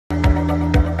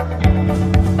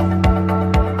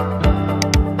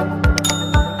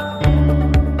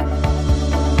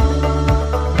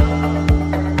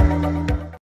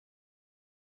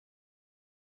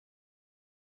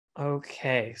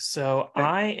Okay, so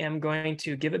I am going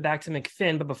to give it back to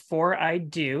McFinn, but before I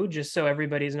do, just so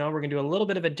everybody's know, we're going to do a little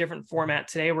bit of a different format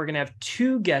today. We're going to have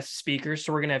two guest speakers,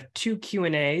 so we're going to have two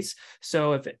Q&As.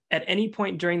 So if at any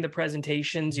point during the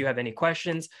presentations you have any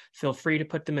questions, feel free to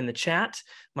put them in the chat.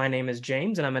 My name is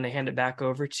James, and I'm going to hand it back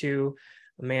over to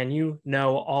a man you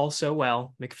know all so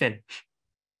well, McFinn.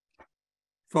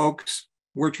 Folks,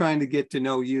 we're trying to get to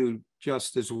know you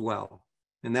just as well,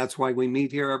 and that's why we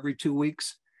meet here every 2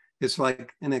 weeks. It's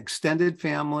like an extended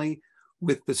family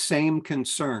with the same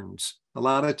concerns. A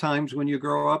lot of times when you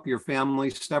grow up, your family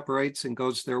separates and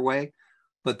goes their way,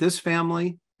 but this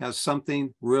family has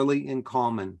something really in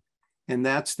common, and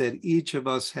that's that each of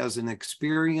us has an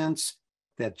experience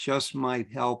that just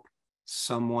might help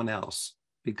someone else,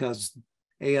 because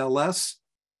ALS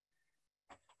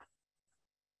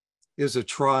is a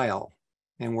trial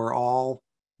and we're all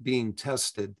being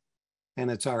tested. And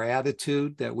it's our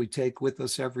attitude that we take with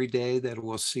us every day that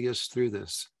will see us through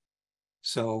this.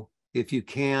 So if you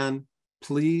can,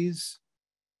 please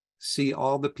see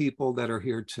all the people that are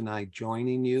here tonight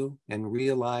joining you and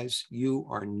realize you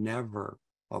are never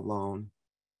alone,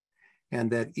 and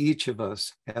that each of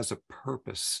us has a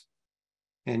purpose,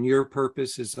 and your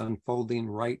purpose is unfolding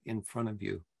right in front of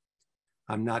you.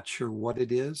 I'm not sure what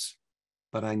it is,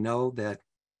 but I know that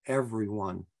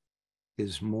everyone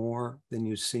is more than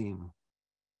you seem.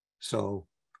 So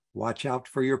watch out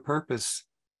for your purpose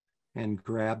and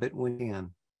grab it when you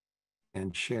can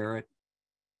and share it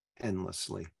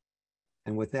endlessly.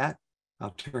 And with that,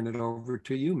 I'll turn it over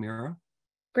to you, Mira.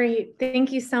 Great.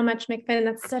 Thank you so much, McFinn.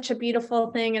 That's such a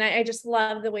beautiful thing. And I just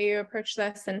love the way you approach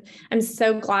this. And I'm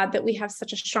so glad that we have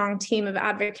such a strong team of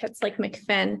advocates like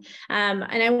McFinn.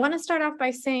 And I want to start off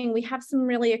by saying we have some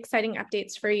really exciting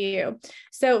updates for you.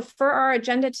 So for our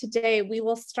agenda today, we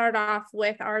will start off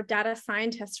with our data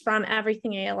scientists from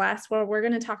Everything ALS, where we're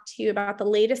going to talk to you about the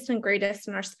latest and greatest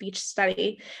in our speech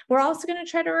study. We're also going to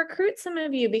try to recruit some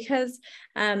of you because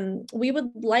we would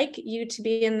like you to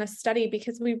be in the study,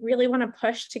 because we really want to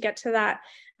push to get to that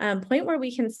point where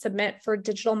we can submit for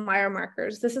digital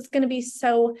biomarkers. This is going to be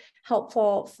so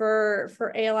helpful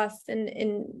for ALS in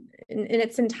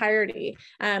its entirety.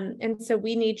 And so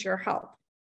we need your help.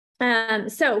 And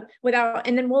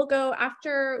then we'll go,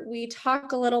 after we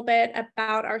talk a little bit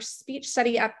about our speech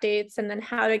study updates and then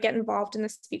how to get involved in the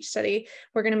speech study,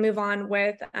 we're going to move on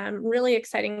with really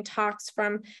exciting talks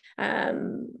from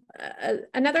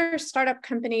another startup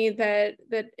company that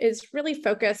is really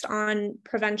focused on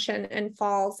prevention and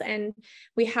falls. And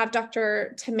we have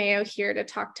Dr. Tamayo here to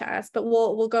talk to us, but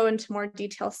we'll go into more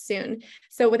detail soon.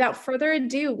 So without further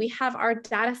ado, we have our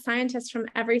data scientist from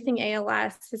Everything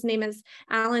ALS. His name is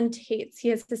Alan Tates. He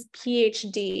has his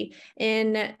PhD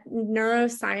in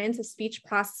neuroscience of speech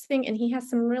processing, and he has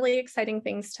some really exciting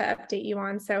things to update you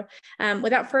on. So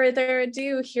without further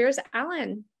ado, here's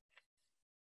Alan.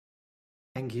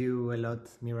 Thank you a lot,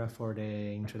 Mira, for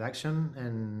the introduction,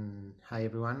 and hi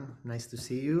everyone, nice to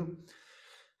see you.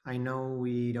 I know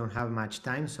we don't have much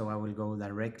time, so I will go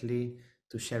directly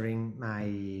to sharing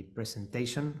my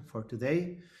presentation for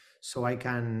today, so I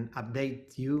can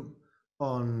update you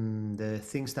on the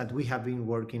things that we have been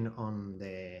working on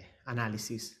the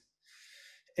analysis.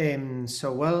 As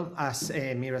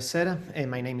Mira said,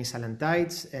 my name is Alan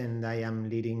Tates, and I am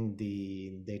leading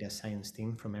the data science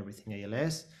team from Everything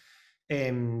ALS.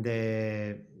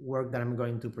 The work that I'm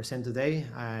going to present today,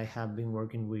 I have been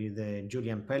working with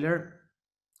Julian Peller.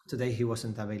 Today he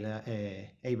wasn't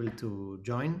able to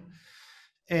join.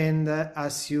 And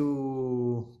as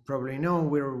you probably know,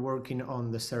 we're working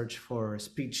on the search for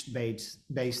speech-based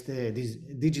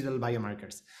digital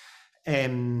biomarkers.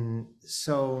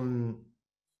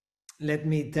 Let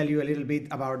me tell you a little bit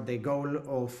about the goal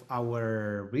of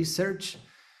our research.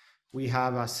 We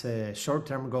have as a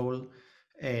short-term goal,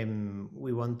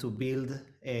 we want to build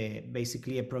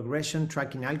basically a progression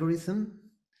tracking algorithm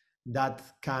that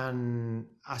can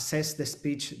assess the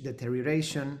speech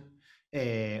deterioration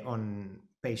on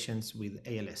patients with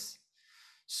ALS.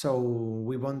 So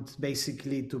we want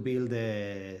basically to build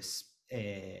a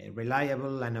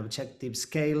reliable and objective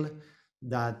scale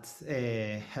that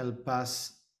help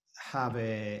us have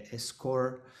a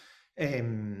score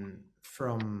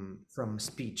from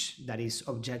speech that is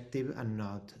objective and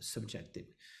not subjective.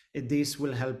 This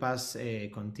will help us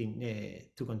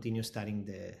continue studying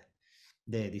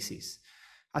the disease.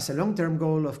 As a long-term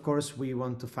goal, of course, we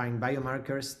want to find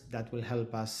biomarkers that will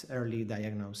help us early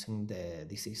diagnosing the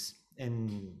disease.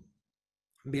 And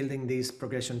building this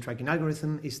progression tracking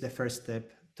algorithm is the first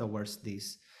step towards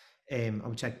this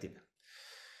objective.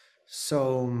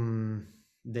 So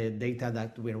the data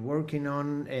that we're working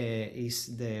on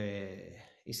is the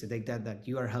is the data that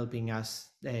you are helping us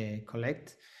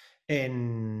collect.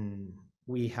 And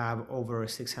we have over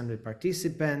 600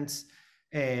 participants.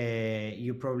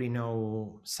 You probably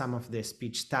know some of the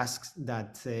speech tasks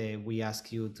that we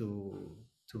ask you to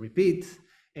repeat.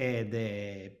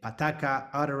 The pataka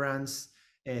utterance,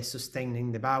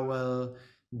 sustaining the vowel,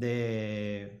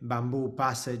 the bamboo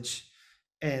passage.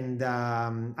 And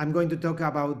I'm going to talk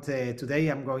about, today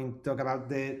I'm going to talk about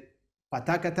the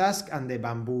pataka task and the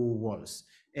bamboo walls.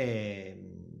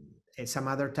 Some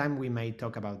other time we may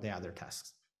talk about the other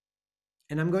tasks.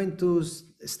 And I'm going to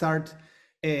start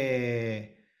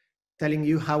telling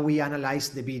you how we analyze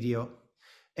the video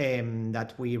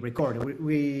that we record.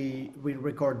 We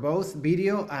record both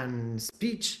video and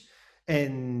speech.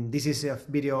 And this is a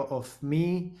video of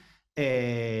me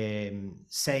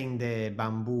saying the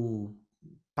bamboo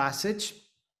passage.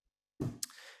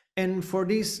 And for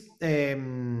this,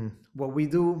 what we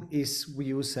do is we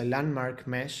use a landmark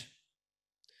mesh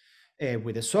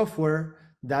with a software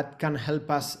that can help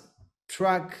us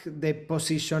track the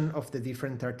position of the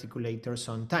different articulators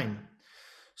on time.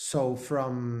 So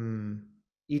from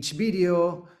each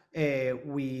video,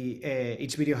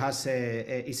 each video has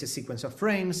is a sequence of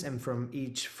frames, and from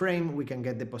each frame we can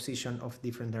get the position of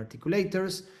different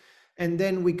articulators, and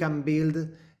then we can build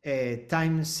a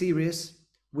time series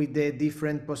with the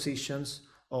different positions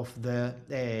of the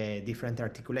different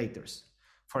articulators.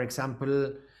 For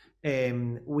example,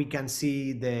 we can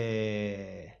see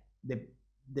the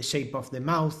shape of the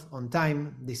mouth on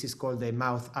time. This is called the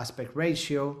mouth aspect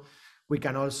ratio. We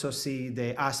can also see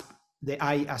the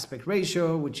eye aspect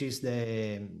ratio, which is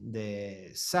the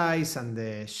size and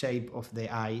the shape of the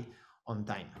eye on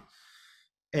time.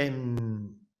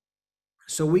 And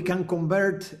so we can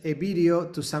convert a video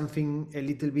to something a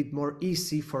little bit more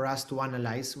easy for us to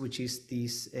analyze, which is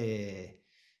this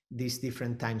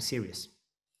different time series.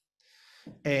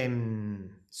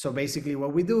 So basically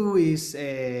what we do is,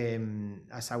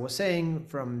 as I was saying,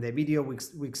 from the video we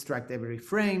extract every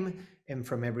frame, and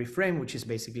from every frame, which is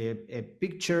basically a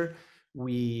picture,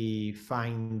 we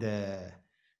find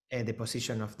the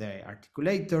position of the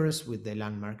articulators with the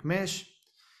landmark mesh.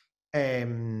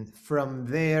 From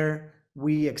there,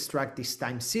 we extract this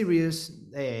time series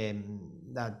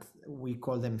that we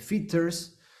call them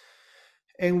filters.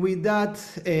 And with that,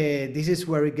 this is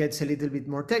where it gets a little bit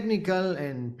more technical,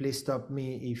 and please stop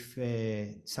me if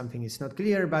something is not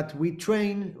clear, but we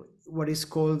train what is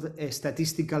called a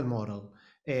statistical model.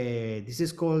 This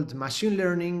is called machine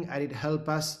learning, and it helps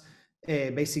us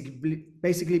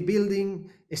basically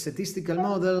building a statistical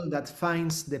model that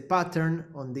finds the pattern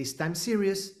on this time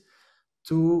series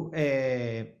to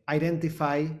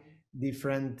identify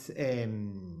different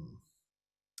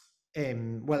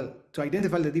to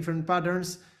identify the different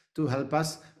patterns to help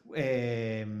us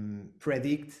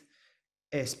predict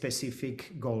a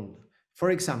specific goal. For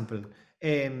example,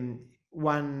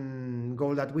 one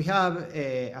goal that we have,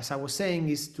 as I was saying,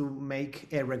 is to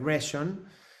make a regression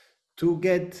to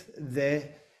get the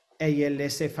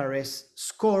ALSFRS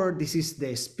score. This is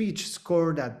the speech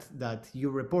score that you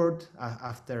report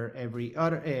after every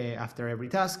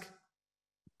task,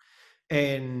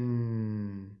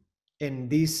 and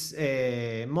this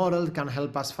model can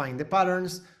help us find the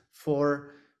patterns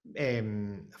for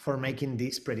making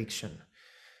this prediction.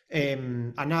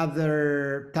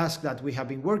 Another task that we have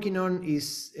been working on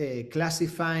is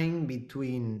classifying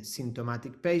between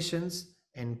symptomatic patients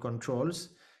and controls.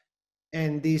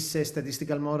 And these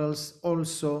statistical models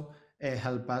also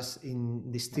help us in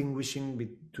distinguishing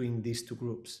between these two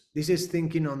groups. This is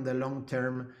thinking on the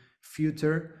long-term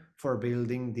future for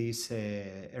building these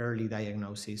early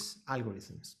diagnosis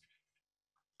algorithms.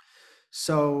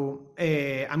 So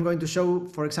I'm going to show,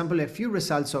 for example, a few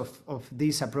results of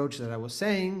this approach that I was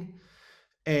saying.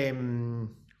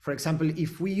 For example,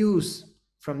 if we use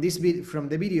from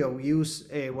the video, we use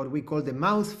what we call the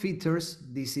mouth filters.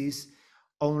 This is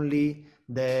only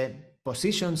the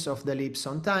positions of the lips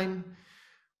on time.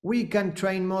 We can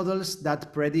train models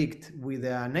that predict with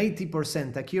an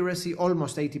 80% accuracy,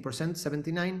 almost 80%,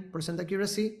 79%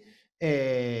 accuracy,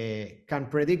 can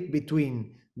predict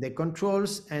between the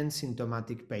controls and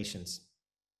symptomatic patients.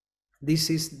 This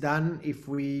is done if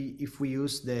we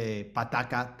use the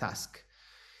pataka task.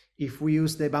 If we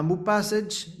use the bamboo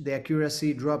passage, the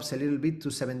accuracy drops a little bit to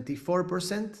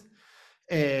 74%.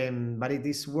 But it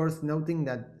is worth noting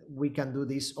that we can do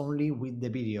this only with the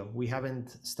video. We haven't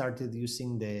started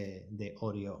using the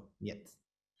audio yet.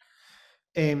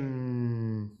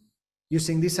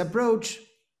 Using this approach,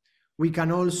 we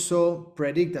can also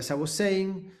predict, as I was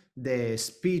saying, the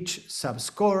speech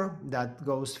subscore that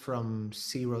goes from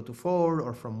 0 to 4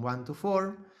 or from 1 to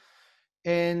 4.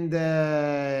 And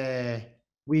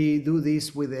we do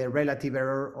this with a relative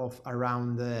error of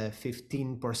around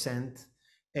 15%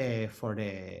 for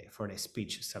the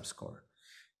speech subscore.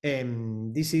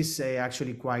 This is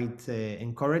actually quite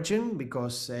encouraging,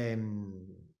 because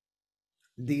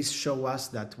this shows us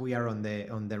that we are on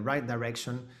the right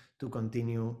direction to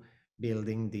continue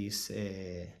building this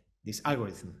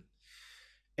algorithm.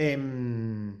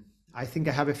 I think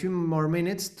I have a few more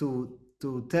minutes to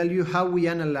tell you how we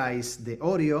analyze the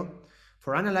audio.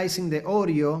 For analyzing the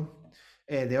audio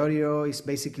is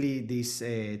basically this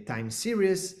time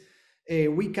series.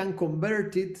 We can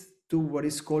convert it to what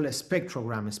is called a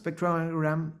spectrogram. A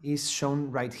spectrogram is shown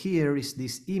right here, is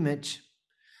this image.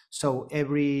 So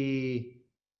every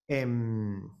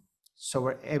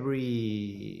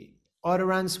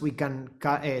utterance we can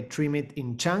trim it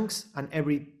in chunks, and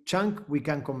every chunk we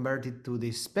can convert it to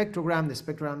this spectrogram. The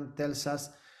spectrogram tells us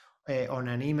on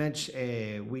an image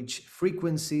which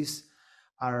frequencies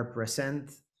are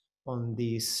present on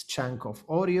this chunk of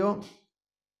audio.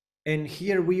 And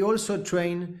here we also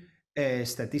train a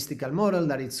statistical model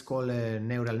that is called a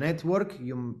neural network.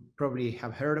 You probably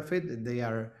have heard of it. They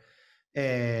are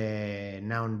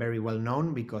now very well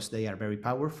known because they are very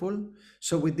powerful.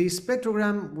 So with this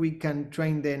spectrogram, we can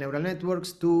train the neural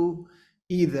networks to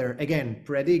either, again,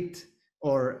 predict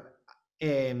or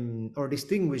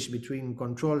distinguish between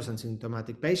controls and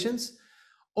symptomatic patients,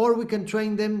 or we can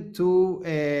train them to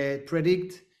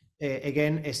predict,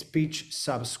 again, a speech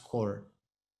subscore.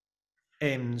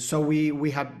 So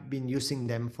we have been using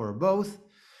them for both.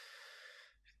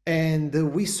 And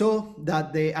we saw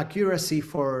that the accuracy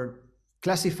for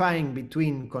classifying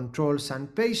between controls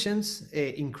and patients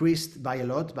increased by a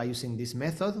lot by using this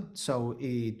method. So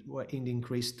it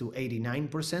increased to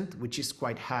 89%, which is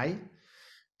quite high.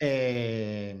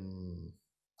 And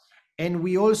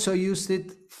we also used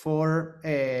it for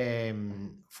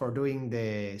doing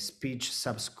the speech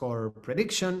subscore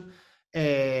prediction.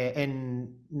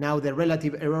 And now the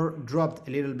relative error dropped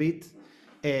a little bit.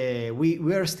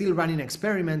 We are still running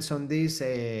experiments on this.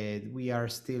 We are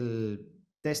still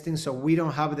testing, so we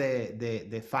don't have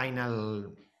the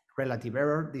final relative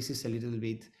error. This is a little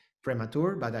bit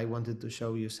premature, but I wanted to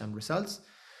show you some results.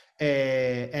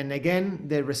 And again,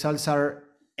 the results are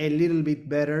a little bit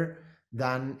better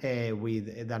than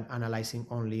analyzing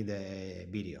only the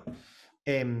video.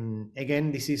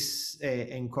 Again, this is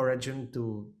encouraging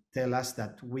to tell us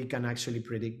that we can actually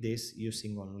predict this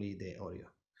using only the audio.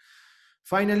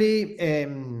 Finally,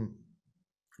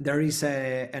 there is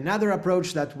another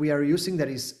approach that we are using that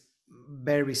is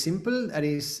very simple. That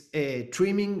is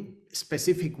trimming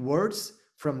specific words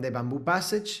from the bamboo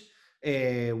passage,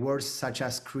 words such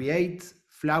as create,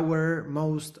 flower,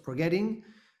 most, or getting,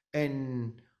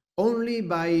 and only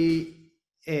by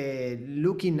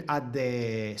looking at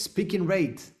the speaking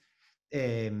rate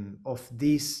of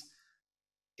these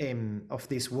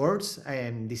words,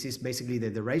 and this is basically the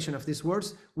duration of these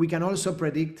words, we can also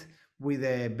predict with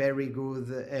a very good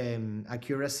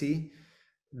accuracy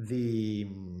the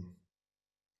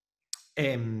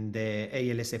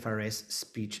ALSFRS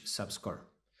speech subscore.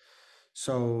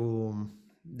 So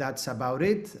that's about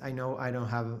it. I know I don't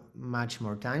have much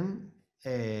more time,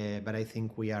 but I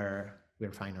think we're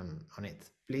fine on it.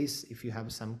 Please, if you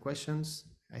have some questions,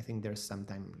 I think there's some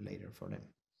time later for them.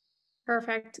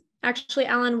 Perfect. Actually,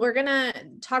 Alan, we're going to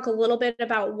talk a little bit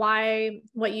about why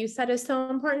what you said is so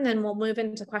important, and we'll move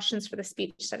into questions for the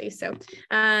speech study. So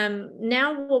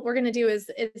now what we're going to do is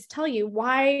tell you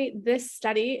why this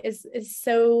study is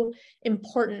so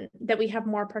important that we have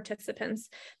more participants.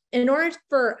 In order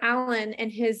for Alan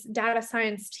and his data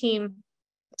science team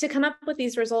to come up with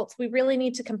these results, we really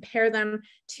need to compare them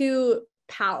to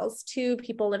PALS, to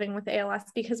people living with ALS,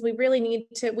 because we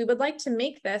would like to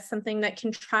make this something that can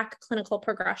track clinical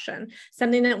progression,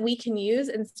 something that we can use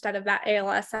instead of that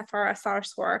ALS-FRS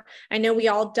score. I know we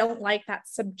all don't like that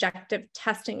subjective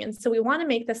testing, and so we want to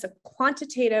make this a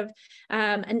quantitative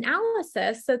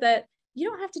analysis so that you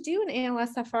don't have to do an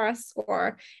ALS-FRS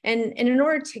score. And in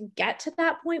order to get to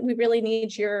that point, we really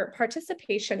need your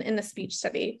participation in the speech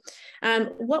study.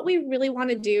 What we really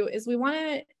want to do is we want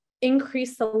to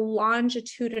increase the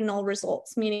longitudinal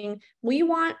results, meaning we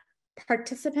want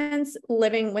participants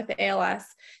living with ALS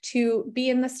to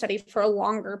be in the study for a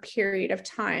longer period of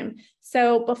time.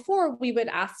 So before we would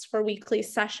ask for weekly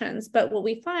sessions, but what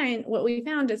we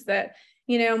found is that,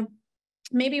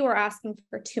 maybe we're asking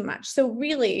for too much. So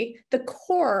really the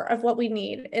core of what we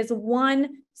need is one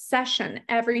session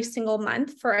every single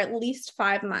month for at least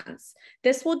 5 months.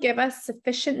 This will give us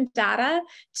sufficient data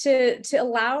to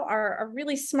allow our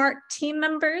really smart team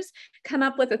members come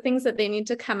up with the things that they need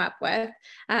to come up with.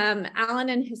 Alan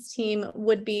and his team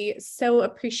would be so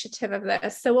appreciative of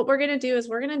this. So what we're going to do is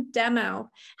we're going to demo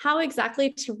how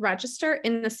exactly to register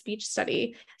in the speech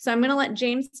study. So I'm going to let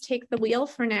James take the wheel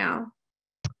for now.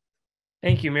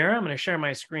 Thank you, Mira. I'm going to share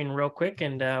my screen real quick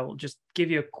and we'll just give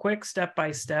you a quick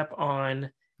step-by-step on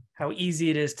how easy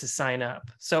it is to sign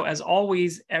up. So as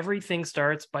always, everything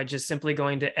starts by just simply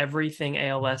going to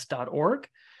everythingals.org.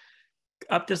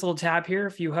 Up this little tab here,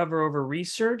 if you hover over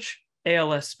research,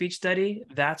 ALS speech study,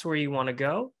 that's where you want to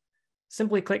go.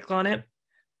 Simply click on it,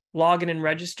 log in and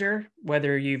register,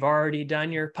 whether you've already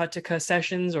done your Patika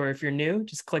sessions or if you're new,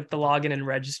 just click the login and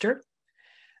register.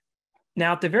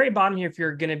 Now, at the very bottom here, if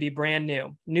you're going to be brand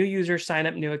new user, sign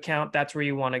up, new account, that's where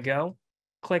you want to go.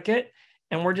 Click it.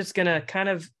 And we're just going to kind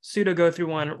of pseudo go through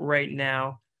one right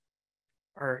now.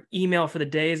 Our email for the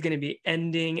day is going to be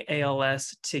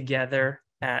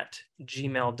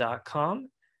endingalstogether@gmail.com.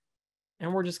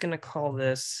 And we're just going to call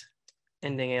this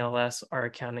Ending ALS, our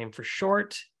account name for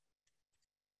short.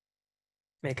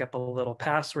 Make up a little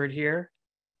password here.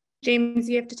 James,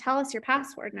 you have to tell us your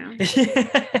password now.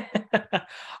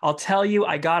 I'll tell you,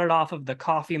 I got it off of the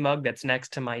coffee mug that's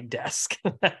next to my desk.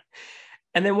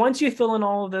 And then once you fill in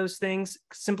all of those things,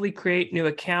 simply create new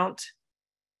account.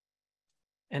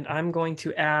 And I'm going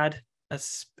to add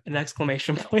an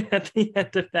exclamation point at the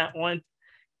end of that one,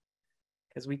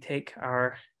 because we take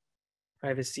our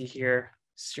privacy here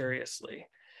seriously.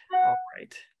 All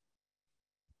right.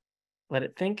 Let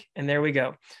it think, and there we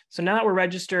go. So now that we're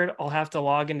registered, I'll have to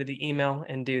log into the email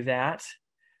and do that.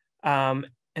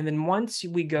 And then once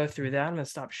we go through that, I'm going to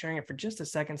stop sharing it for just a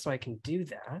second so I can do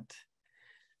that.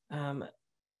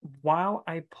 While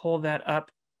I pull that up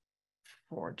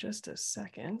for just a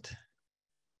second.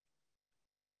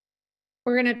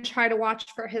 We're going to try to watch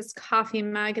for his coffee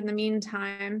mug in the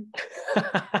meantime.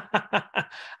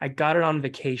 I got it on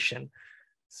vacation,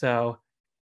 so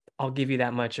I'll give you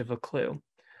that much of a clue.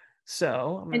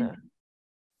 So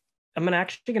I'm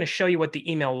actually going to show you what the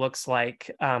email looks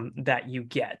like that you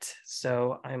get.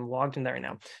 So I'm logged in there right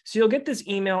now. So you'll get this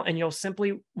email and you'll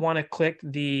simply want to click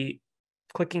the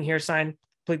clicking here sign,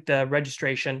 click the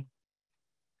registration,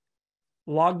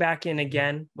 log back in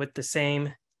again with the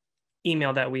same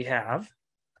email that we have.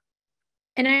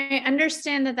 And I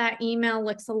understand that that email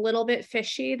looks a little bit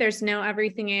fishy. There's no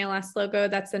Everything ALS logo.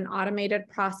 That's an automated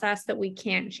process that we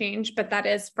can't change, but that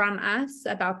is from us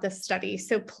about this study.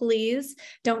 So please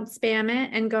don't spam it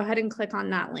and go ahead and click on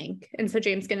that link. And so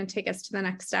James is going to take us to the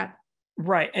next step.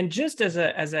 Right. And just as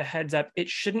a heads up, it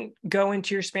shouldn't go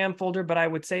into your spam folder, but I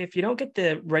would say if you don't get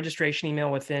the registration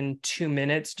email within 2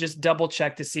 minutes, just double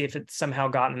check to see if it's somehow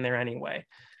gotten there anyway.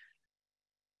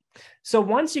 So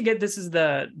once you get, this is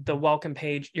the welcome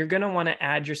page, you're going to want to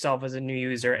add yourself as a new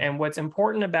user. And what's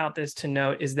important about this to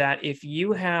note is that if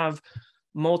you have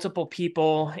multiple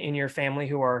people in your family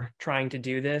who are trying to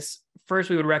do this, first,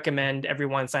 we would recommend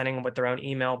everyone signing up with their own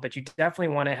email, but you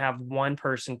definitely want to have one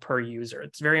person per user.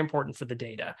 It's very important for the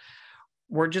data.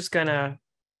 We're just going to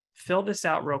fill this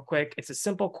out real quick. It's a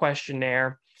simple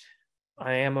questionnaire.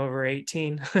 I am over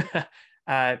 18.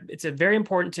 It's very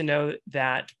important to know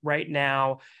that right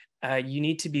now, you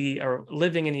need to be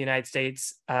living in the United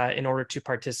States in order to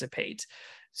participate.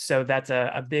 So that's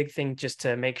a big thing just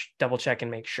to double check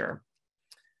and make sure.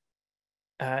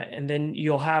 And then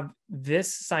you'll have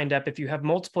this signed up. If you have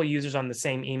multiple users on the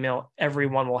same email,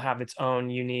 everyone will have its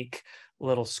own unique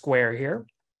little square here.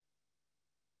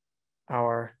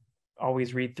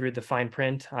 Always read through the fine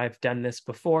print. I've done this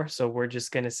before, so we're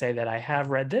just going to say that I have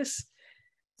read this.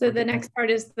 So the next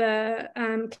part is the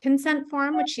consent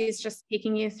form, which she's just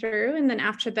taking you through. And then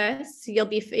after this, you'll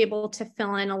be able to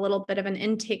fill in a little bit of an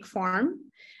intake form.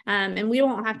 And we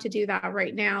won't have to do that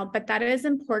right now, but that is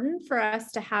important for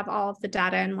us to have all of the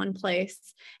data in one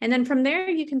place. And then from there,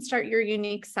 you can start your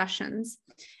unique sessions.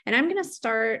 And I'm going to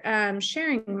start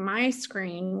sharing my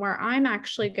screen where I'm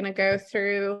actually going to go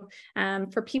through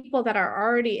for people that are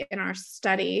already in our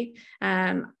study.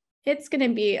 It's going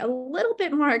to be a little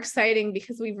bit more exciting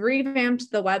because we've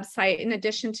revamped the website in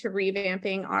addition to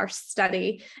revamping our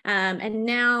study. And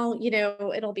now,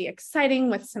 it'll be exciting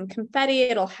with some confetti.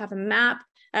 It'll have a map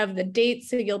of the dates,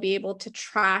 so you'll be able to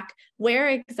track where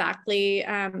exactly,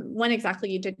 when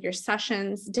exactly you did your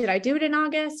sessions. Did I do it in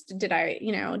August? Did I,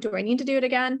 do I need to do it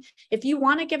again? If you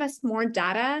want to give us more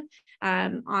data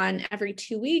on every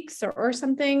 2 weeks or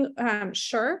something,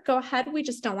 sure, go ahead. We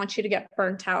just don't want you to get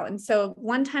burnt out. And so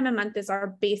 1 time a month is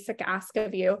our basic ask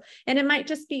of you. And it might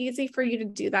just be easy for you to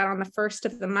do that on the first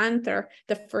of the month or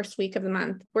the first week of the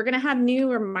month. We're going to have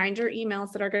new reminder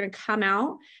emails that are going to come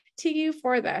out to you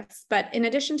for this. But in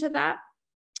addition to that,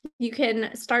 you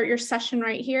can start your session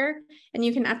right here and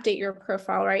you can update your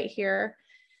profile right here.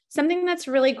 Something that's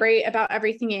really great about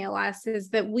Everything ALS is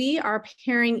that we are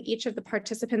pairing each of the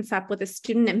participants up with a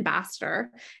student ambassador.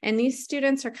 And these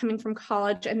students are coming from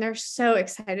college and they're so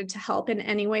excited to help in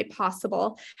any way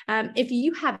possible. If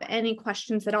you have any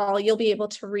questions at all, you'll be able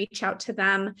to reach out to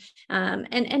them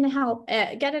and help,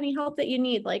 get any help that you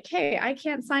need. Like, hey, I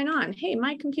can't sign on. Hey,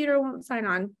 my computer won't sign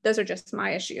on. Those are just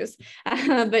my issues,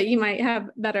 but you might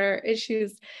have better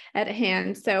issues at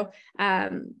hand. So,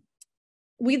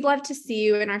 we'd love to see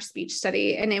you in our speech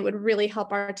study, and it would really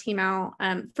help our team out.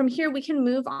 From here, we can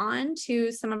move on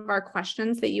to some of our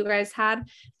questions that you guys had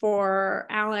for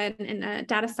Alan and the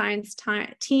data science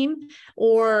team,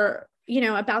 or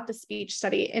about the speech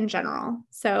study in general.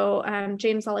 So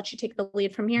James, I'll let you take the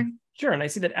lead from here. Sure. And I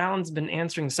see that Alan's been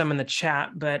answering some in the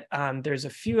chat, but there's a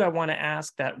few I want to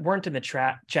ask that weren't in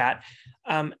the chat.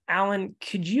 Alan,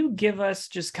 could you give us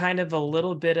just kind of a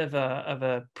little bit of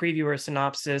a preview or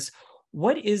synopsis?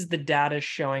 What is the data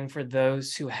showing for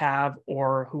those who have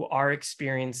or who are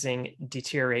experiencing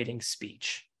deteriorating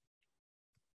speech?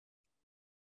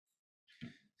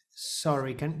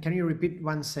 Sorry, can you repeat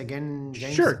once again,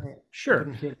 James? Sure. I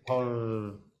couldn't hear the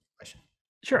whole question.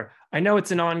 Sure. I know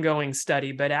it's an ongoing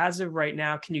study, but as of right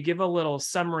now, can you give a little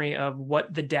summary of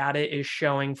what the data is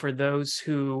showing for those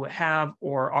who have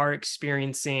or are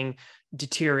experiencing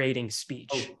deteriorating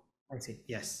speech? Oh, I see.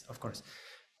 Yes, of course.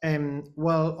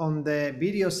 Well, on the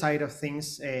video side of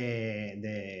things,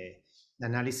 the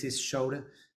analysis showed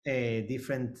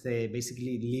different,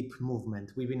 basically lip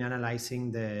movement. We've been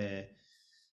analyzing the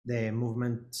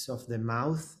movements of the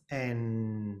mouth,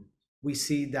 and we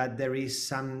see that there is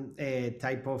some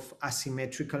type of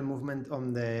asymmetrical movement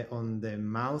on the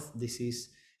mouth. This is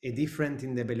different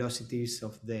in the velocities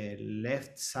of the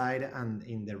left side and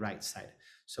in the right side.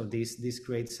 So this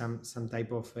creates some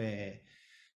type of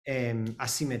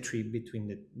asymmetry between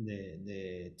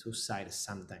the two sides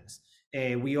sometimes.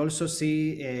 We also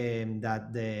see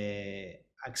that the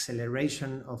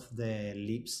acceleration of the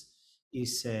lips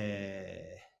is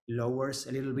lowers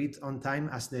a little bit on time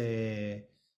as the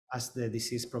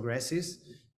disease progresses.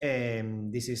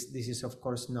 This is of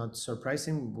course not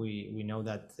surprising. We know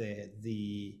that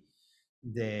the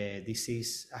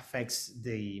disease affects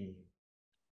the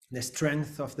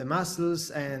strength of the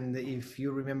muscles, and if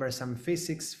you remember some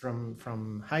physics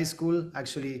from high school,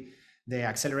 actually the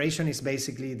acceleration is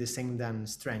basically the same than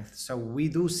strength. So we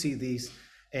do see these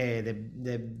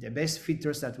the best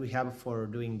features that we have for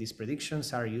doing these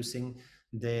predictions are using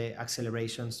the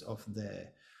accelerations of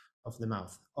the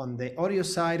mouth. On the audio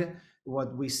side,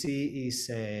 what we see is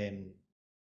a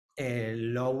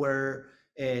lower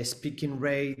speaking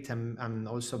rate and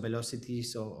also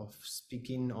velocities of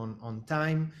speaking on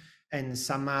time, and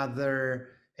some other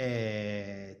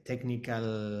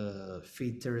technical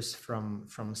features from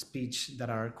speech that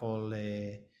are called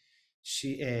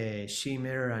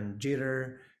shimmer and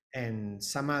jitter, and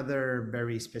some other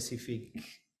very specific.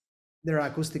 There are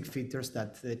acoustic features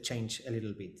that change a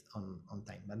little bit on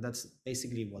time, and that's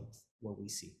basically what we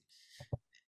see.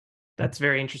 That's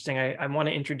very interesting. I want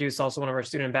to introduce also one of our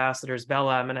student ambassadors,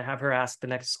 Bella. I'm going to have her ask the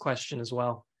next question as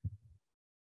well.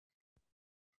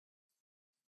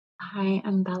 Hi,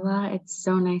 I'm Bella. It's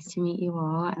so nice to meet you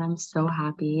all, and I'm so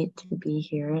happy to be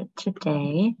here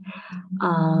today.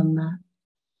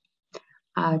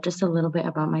 Just a little bit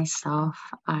about myself.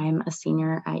 I'm a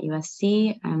senior at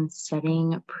USC. I'm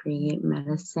studying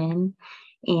pre-medicine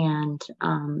and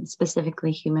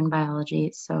specifically human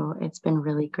biology. So it's been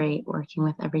really great working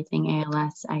with Everything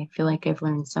ALS. I feel like I've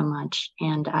learned so much.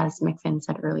 And as McFinn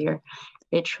said earlier,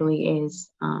 it truly is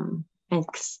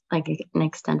it's like an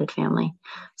extended family.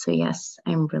 So yes,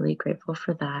 I'm really grateful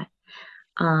for that.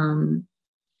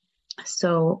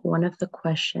 So one of the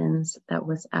questions that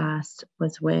was asked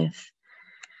was with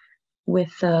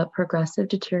the progressive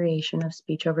deterioration of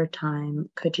speech over time,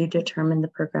 could you determine the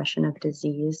progression of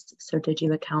disease? So did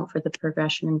you account for the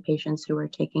progression in patients who were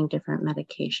taking different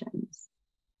medications?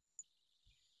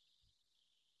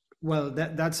 Well,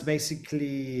 that's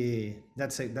basically,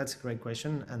 that's a great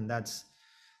question, and that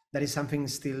is something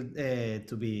still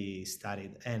to be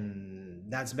studied, and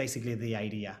that's basically the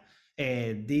idea.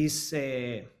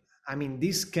 I mean,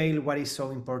 this scale, what is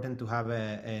so important to have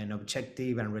an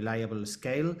objective and reliable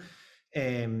scale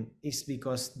is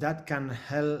because that can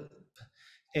help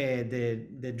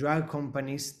the drug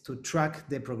companies to track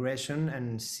the progression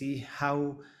and see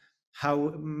how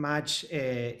much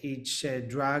each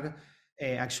drug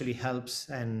actually helps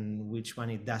and which one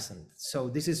it doesn't. So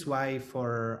this is why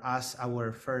for us,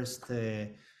 our first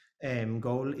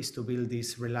goal is to build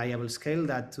this reliable scale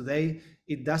that today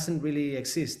it doesn't really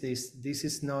exist. This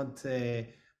is not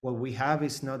what we have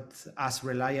is not as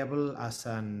reliable as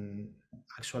an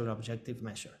actual objective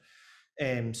measure.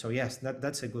 So yes,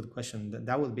 that's a good question.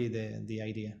 That would be the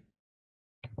idea.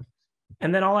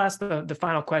 And then I'll ask the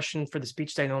final question for the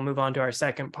speech study, and we'll move on to our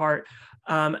second part.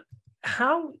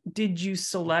 How did you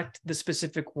select the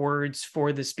specific words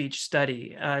for the speech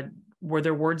study? Were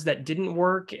there words that didn't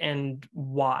work, and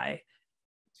why?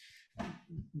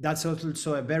 That's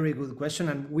also a very good question.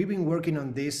 And we've been working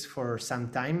on this for some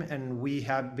time, and we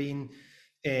have been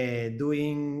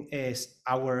doing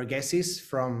our guesses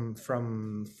from a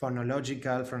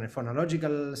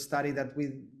phonological study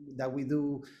that we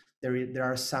do. There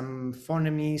are some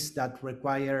phonemes that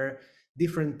require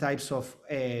different types of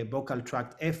vocal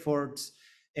tract efforts,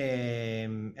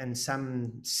 and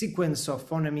some sequence of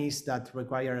phonemes that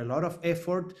require a lot of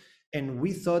effort. And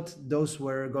we thought those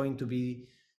were going to be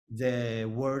the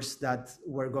words that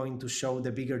were going to show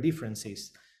the bigger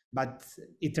differences, but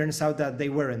it turns out that they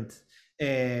weren't.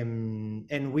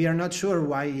 And we are not sure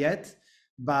why yet,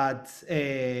 but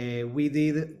we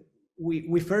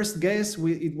first guessed,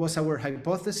 it was our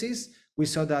hypothesis. We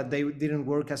saw that they didn't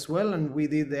work as well, and we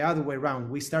did the other way around.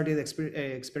 We started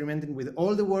experimenting with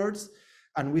all the words,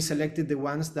 and we selected the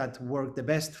ones that worked the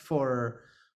best for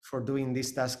doing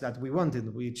this task that we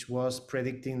wanted, which was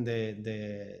predicting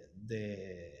the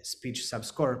speech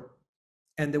subscore.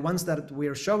 And the ones that we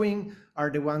are showing are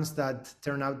the ones that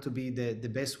turn out to be the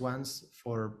best ones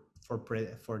for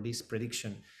this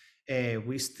prediction.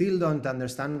 We still don't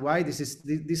understand why.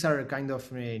 These are kind of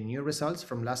new results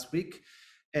from last week,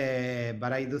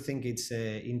 but I do think it's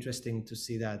interesting to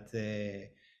see that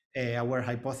our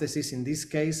hypothesis in this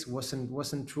case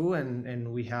wasn't true, and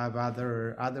we have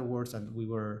other words that we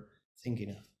were thinking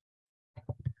of.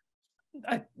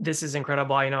 This is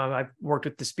incredible. You know, I've worked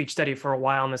with the speech study for a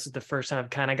while, and this is the first time I've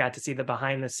kind of got to see the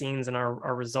behind the scenes and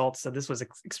our results. So this was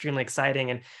extremely exciting.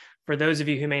 And for those of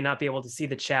you who may not be able to see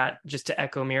the chat, just to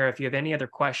echo Mira, if you have any other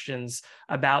questions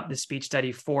about the speech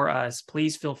study for us,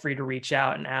 please feel free to reach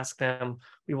out and ask them.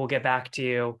 We will get back to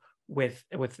you with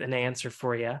an answer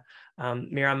for you.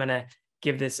 Mira, I'm going to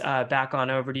give this back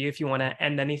on over to you if you want to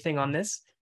end anything on this.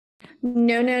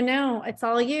 No. It's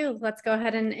all you. Let's go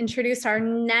ahead and introduce our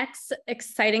next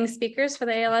exciting speakers for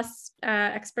the ALS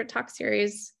Expert Talk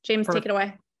Series. James, take it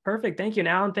away. Perfect. Thank you. And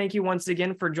Alan, thank you once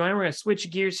again for joining. We're going to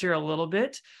switch gears here a little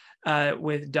bit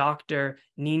with Dr.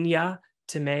 Niña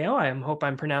Tamayo. I hope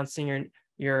I'm pronouncing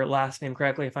your last name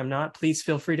correctly. If I'm not, please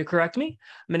feel free to correct me.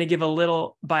 I'm going to give a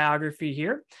little biography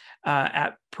here.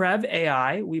 At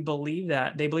Prev.ai, they believe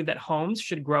that homes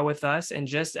should grow with us, and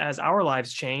just as our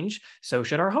lives change, so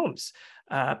should our homes.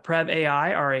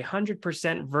 Prev.ai are a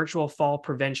 100% virtual fall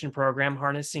prevention program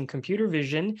harnessing computer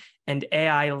vision and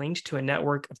AI linked to a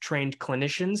network of trained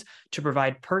clinicians to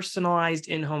provide personalized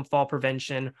in-home fall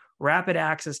prevention, rapid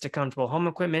access to comfortable home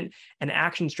equipment, and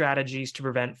action strategies to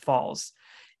prevent falls.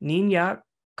 Niña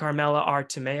Carmela R.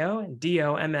 Tamayo,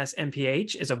 DO MS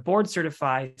MPH, is a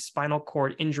board-certified spinal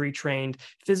cord injury-trained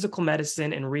physical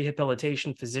medicine and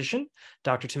rehabilitation physician.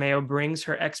 Dr. Tamayo brings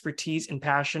her expertise and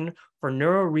passion for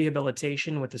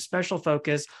neurorehabilitation with a special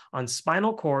focus on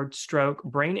spinal cord, stroke,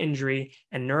 brain injury,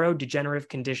 and neurodegenerative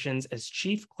conditions as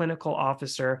Chief Clinical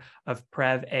Officer of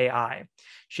Prev.ai.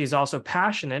 She is also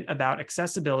passionate about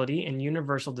accessibility and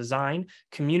universal design,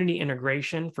 community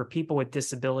integration for people with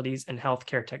disabilities, and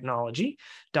healthcare technology.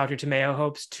 Dr. Tamayo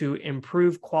hopes to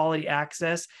improve quality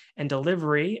access and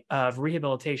delivery of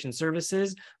rehabilitation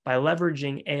services by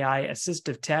leveraging AI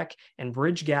assistive tech and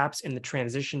bridge gaps in the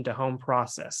transition to home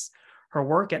process. Her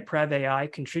work at Prev.ai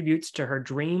contributes to her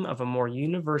dream of a more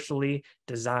universally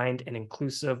designed and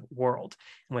inclusive world.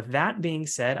 And with that being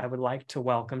said, I would like to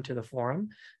welcome to the forum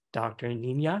Dr.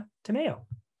 Niña Tamayo.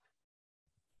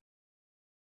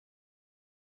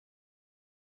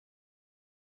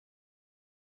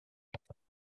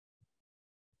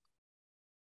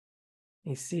 Let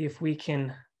me see if we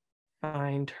can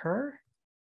find her.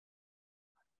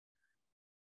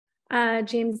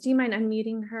 James, do you mind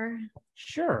unmuting her?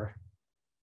 Sure.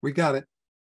 We got it.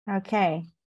 Okay.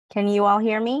 Can you all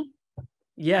hear me?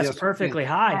 Yes, perfectly.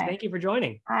 Hi, Hi. thank you for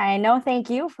joining. Hi, no,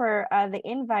 thank you for the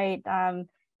invite.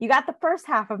 you got the first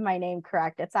half of my name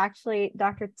correct. It's actually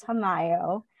Dr.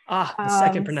 Tamayo. Ah, the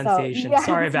second pronunciation. Yes,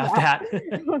 Sorry about that.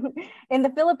 In the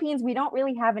Philippines, we don't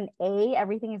really have an A.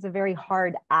 Everything is a very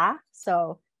hard A.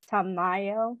 So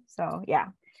Tamayo. So yeah,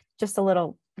 just a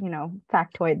little,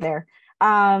 factoid there.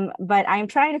 But I'm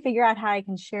trying to figure out how I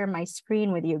can share my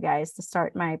screen with you guys to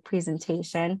start my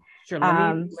presentation. Sure.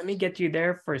 Let me get you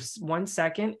there for 1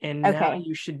 second. And now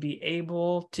you should be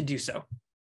able to do so.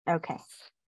 Okay.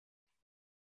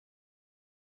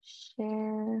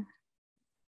 Share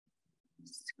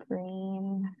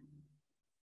screen.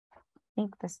 I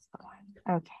think this is the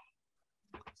one. Okay.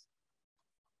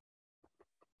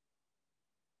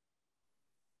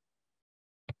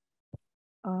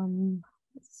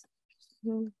 Let's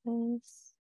move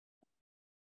this.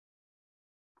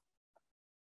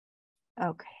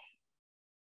 Okay.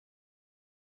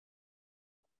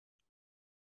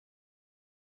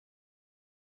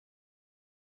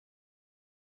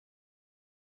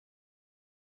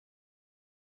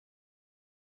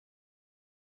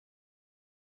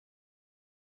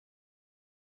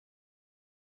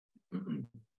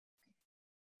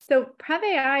 So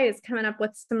Prev.ai is coming up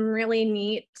with some really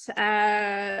neat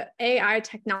AI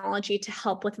technology to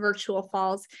help with virtual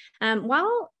falls.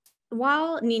 While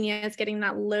Niña is getting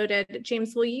that loaded,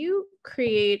 James, will you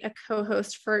create a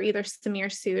co-host for either Samir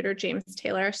Sood or James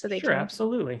Taylor so they Sure, can?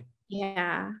 Absolutely.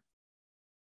 Yeah.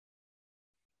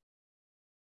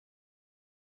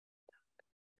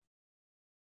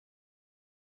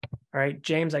 All right,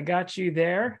 James, I got you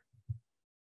there.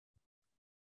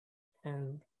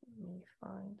 And let me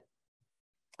find.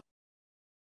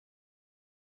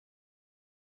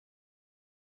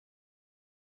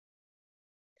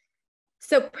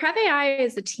 So Prev.ai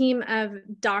is a team of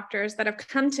doctors that have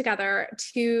come together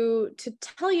to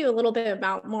tell you a little bit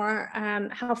about more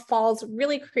how falls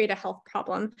really create a health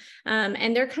problem.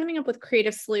 And they're coming up with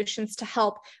creative solutions to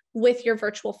help with your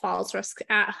virtual falls risk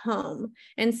at home.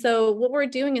 And so what we're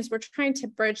doing is we're trying to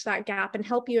bridge that gap and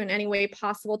help you in any way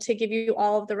possible to give you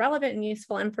all of the relevant and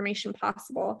useful information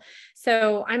possible.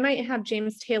 So I might have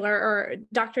James Taylor or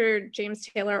Dr. James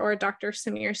Taylor or Dr.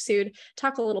 Samir Sood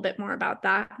talk a little bit more about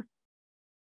that.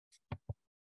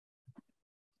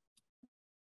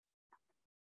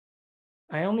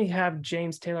 I only have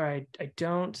James Taylor. I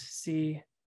don't see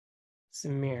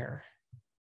Samir.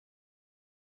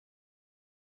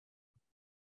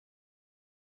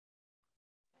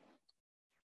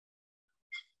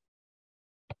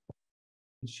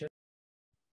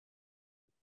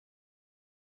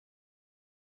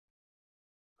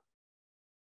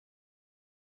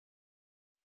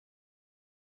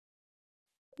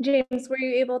 James, were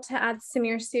you able to add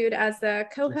Samir Sood as a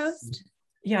co-host?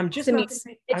 Yeah, I'm just Samir.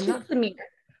 Samir.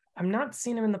 I'm not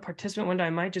seeing him in the participant window.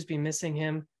 I might just be missing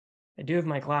him. I do have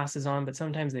my glasses on, but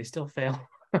sometimes they still fail.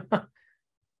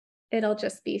 It'll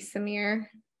just be Samir.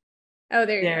 Oh,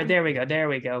 there you go. There we go. There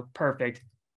we go. Perfect.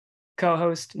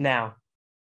 Co-host now.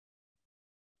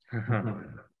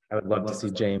 I would love to see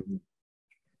James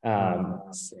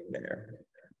sitting there.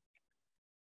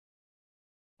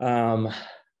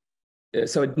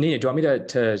 So Niña, do you want me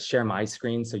to share my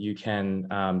screen so you can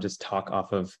just talk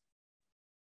off of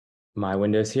my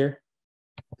windows here?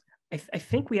 I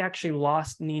think we actually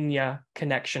lost Niña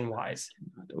connection-wise.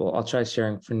 Well, I'll try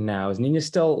sharing for now. Is Niña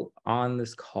still on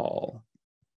this call?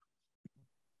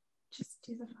 Just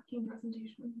do the fucking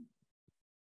presentation.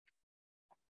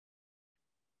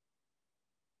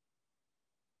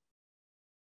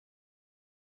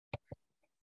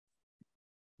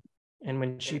 And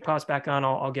when she pops back on,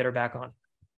 I'll get her back on.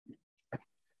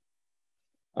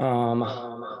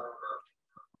 All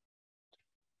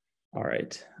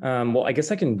right. Well, I guess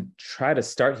I can try to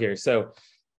start here. So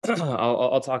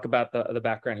I'll talk about the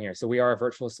background here. So we are a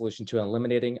virtual solution to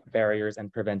eliminating barriers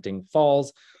and preventing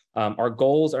falls. Our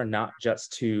goals are not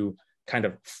just to kind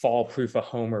of fall-proof a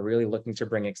home. We're really looking to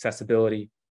bring accessibility,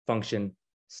 function,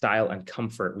 style, and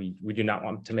comfort. We do not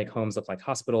want to make homes look like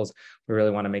hospitals. We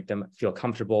really want to make them feel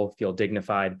comfortable, feel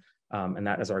dignified, and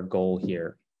that is our goal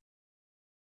here.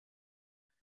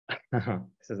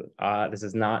 This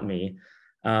is not me.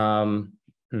 Well,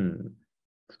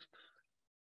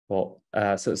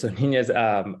 so Niña's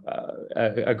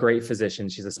a great physician.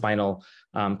 She's a spinal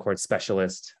cord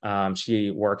specialist.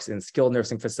 She works in skilled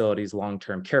nursing facilities,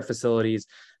 long-term care facilities.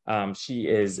 She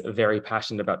is very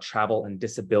passionate about travel and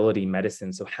disability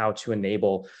medicine, so how to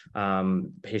enable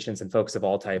patients and folks of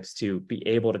all types to be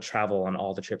able to travel on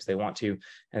all the trips they want to.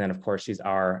 And then, of course, she's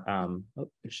our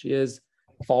she is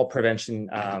fall prevention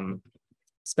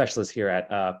specialist here at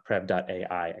Prev.ai.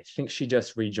 I think she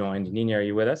just rejoined. Niña, are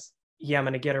you with us? Yeah, I'm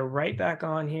going to get her right back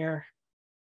on here.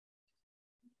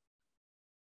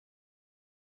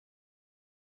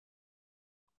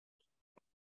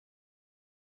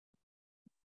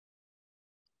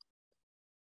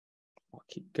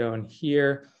 keep going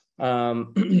here. So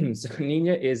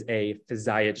Niña is a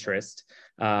physiatrist,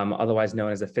 otherwise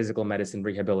known as a physical medicine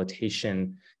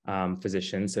rehabilitation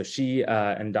physician. So she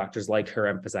and doctors like her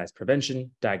emphasize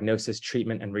prevention, diagnosis,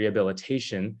 treatment, and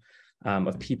rehabilitation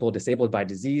of people disabled by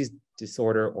disease,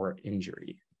 disorder, or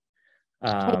injury.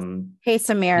 Hey,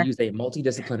 Samir. They use a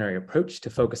multidisciplinary approach to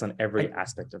focus on every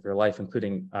aspect of your life,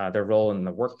 including their role in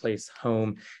the workplace,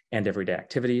 home, and everyday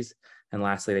activities. And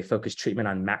lastly, they focus treatment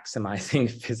on maximizing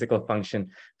physical function,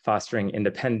 fostering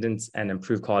independence, and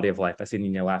improved quality of life. I see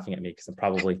Niña laughing at me because I'm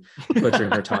probably butchering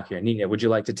her talk here. Niña, would you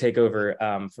like to take over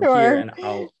from here? And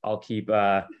I'll keep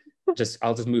I'll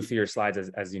just move through your slides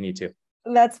as you need to.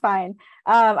 That's fine.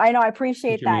 I know, I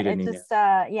appreciate that. Muted, It just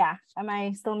yeah. Am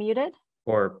I still muted?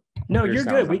 Or no, you're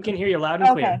good. We can hear you loud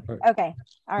and clear. Okay.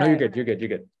 All right. No, you're good. You're good. You're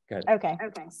good. Go ahead.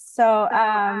 Okay. So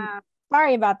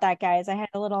sorry about that, guys. I had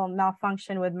a little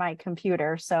malfunction with my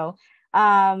computer. So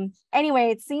anyway,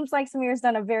 it seems like Samir's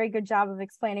done a very good job of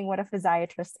explaining what a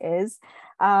physiatrist is.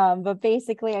 But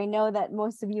basically, I know that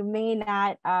most of you may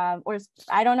not, or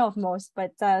I don't know if most,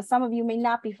 but some of you may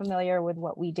not be familiar with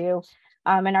what we do.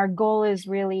 And our goal is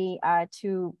really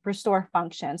to restore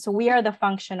function. So we are the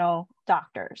functional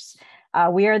doctors.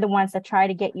 We are the ones that try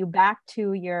to get you back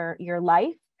to your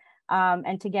life.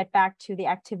 And to get back to the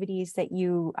activities that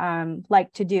you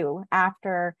like to do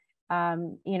after,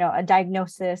 a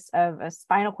diagnosis of a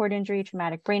spinal cord injury,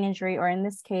 traumatic brain injury, or in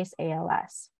this case,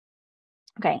 ALS.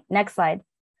 Okay, next slide.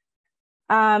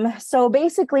 So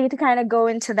basically, to kind of go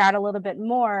into that a little bit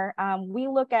more, we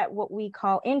look at what we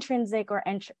call intrinsic or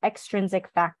extrinsic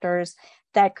factors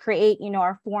that create,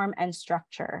 our form and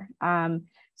structure.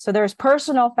 So there's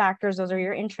personal factors, those are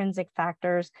your intrinsic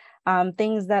factors,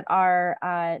 things that are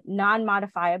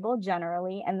non-modifiable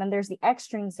generally. And then there's the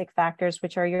extrinsic factors,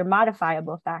 which are your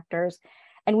modifiable factors.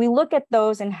 And we look at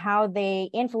those and how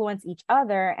they influence each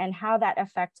other and how that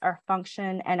affects our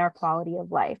function and our quality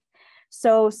of life.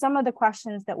 So some of the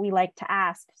questions that we like to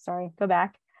ask, is,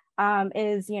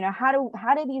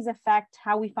 how do these affect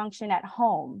how we function at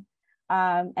home?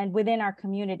 And within our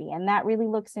community. And that really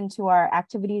looks into our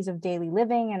activities of daily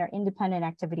living and our independent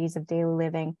activities of daily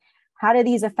living. How do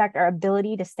these affect our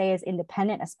ability to stay as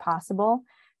independent as possible?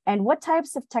 And what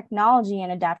types of technology and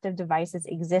adaptive devices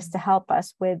exist to help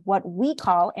us with what we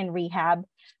call in rehab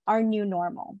our new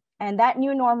normal? And that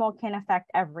new normal can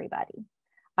affect everybody.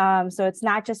 So it's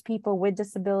not just people with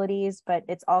disabilities, but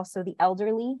it's also the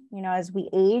elderly. As we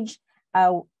age,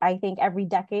 I think every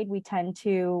decade we tend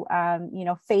to,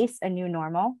 face a new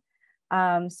normal.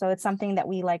 So it's something that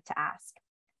we like to ask.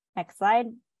 Next slide.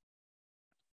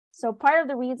 So part of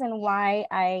the reason why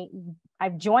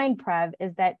I've joined Prev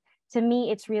is that to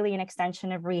me, it's really an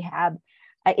extension of rehab.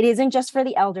 It isn't just for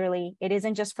the elderly. It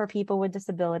isn't just for people with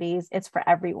disabilities. It's for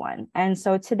everyone. And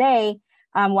so today,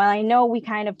 while I know we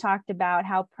kind of talked about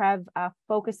how Prev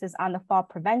focuses on the fall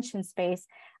prevention space,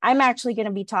 I'm actually going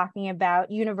to be talking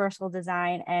about universal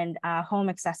design and home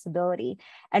accessibility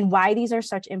and why these are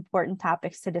such important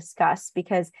topics to discuss,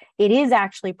 because it is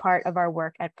actually part of our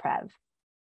work at Prev.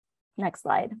 Next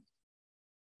slide.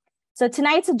 So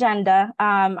tonight's agenda,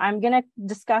 I'm going to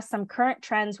discuss some current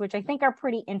trends, which I think are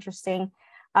pretty interesting,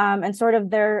 and sort of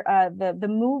the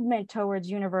movement towards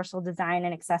universal design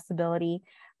and accessibility,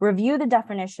 review the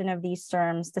definition of these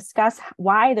terms, discuss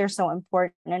why they're so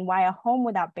important and why a home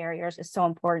without barriers is so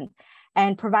important,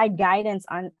 and provide guidance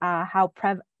on how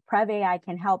Prev.ai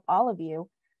can help all of you.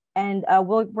 And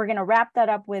we're going to wrap that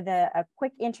up with a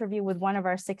quick interview with one of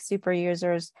our 6 super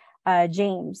users,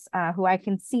 James, who I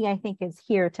can see, I think, is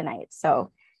here tonight.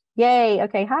 So yay.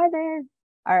 Okay. Hi there.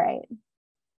 All right.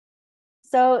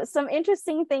 So some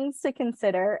interesting things to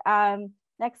consider.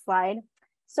 Next slide.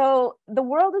 So the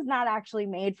world is not actually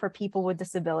made for people with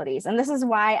disabilities. And this is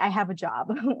why I have a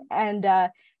job. And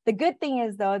the good thing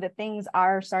is, though, that things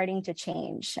are starting to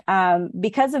change.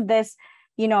 Because of this,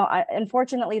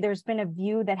 unfortunately, there's been a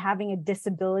view that having a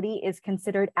disability is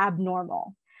considered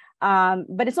abnormal.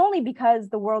 But it's only because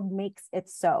the world makes it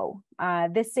so.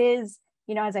 This is,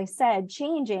 as I said,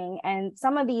 changing. And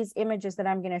some of these images that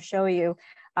I'm going to show you,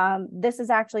 this is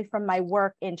actually from my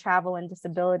work in travel and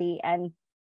disability. And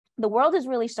the world is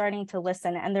really starting to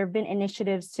listen, and there have been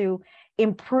initiatives to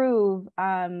improve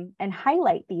and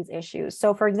highlight these issues.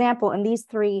 So, for example, in these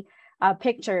 3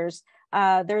 pictures,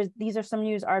 these are some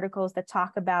news articles that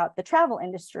talk about the travel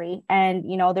industry, and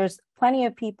there's plenty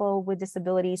of people with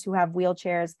disabilities who have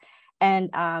wheelchairs,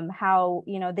 and how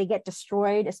they get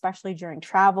destroyed, especially during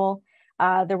travel.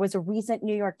 There was a recent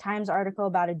New York Times article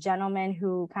about a gentleman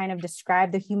who kind of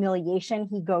described the humiliation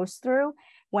he goes through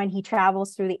when he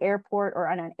travels through the airport or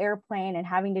on an airplane and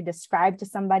having to describe to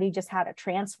somebody just how to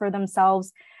transfer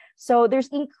themselves. So there's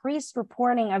increased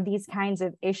reporting of these kinds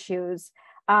of issues.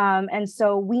 And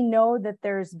so we know that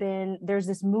there's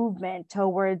this movement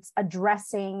towards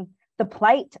addressing the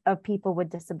plight of people with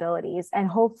disabilities and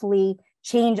hopefully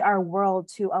change our world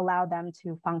to allow them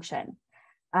to function.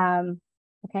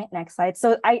 Okay, next slide.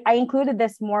 So I included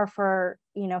this more for,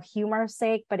 humor's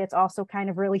sake, but it's also kind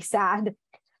of really sad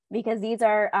because these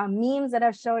are memes that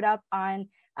have showed up on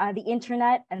the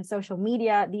internet and social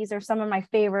media. These are some of my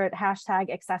favorite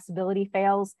hashtag accessibility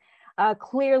fails.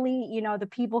 Clearly, the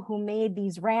people who made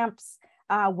these ramps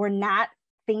were not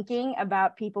thinking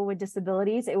about people with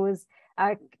disabilities. It was,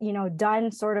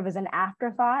 done sort of as an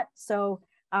afterthought. So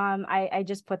I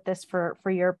just put this for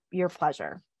your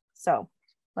pleasure. So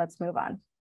let's move on.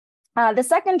 The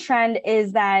second trend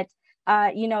is that,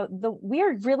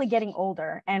 we're really getting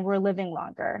older and we're living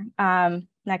longer.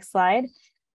 Next slide.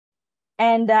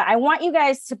 And I want you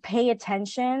guys to pay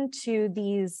attention to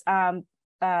these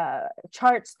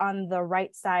charts on the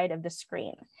right side of the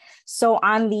screen. So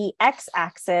on the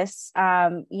x-axis,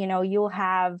 you'll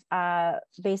have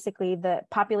basically the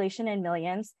population in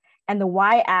millions, and the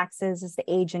y-axis is the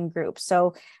age in groups.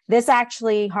 So this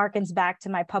actually harkens back to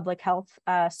my public health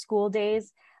school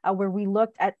days, where we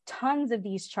looked at tons of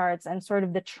these charts and sort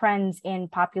of the trends in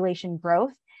population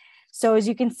growth. So as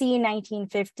you can see, in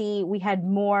 1950, we had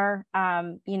more,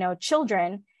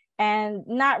 children and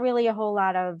not really a whole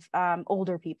lot of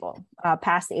older people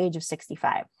past the age of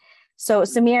 65. So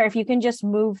Samir, if you can just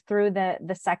move through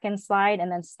the second slide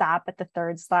and then stop at the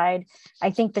third slide,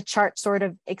 I think the chart sort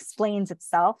of explains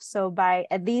itself. So by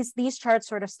these charts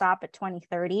sort of stop at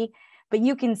 2030, but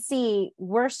you can see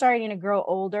we're starting to grow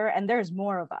older and there's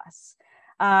more of us.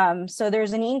 So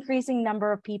there's an increasing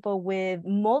number of people with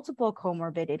multiple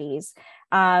comorbidities.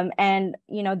 And,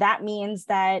 that means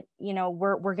that,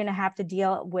 we're going to have to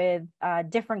deal with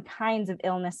different kinds of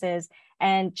illnesses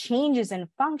and changes in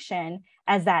function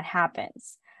as that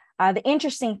happens. The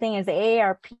interesting thing is the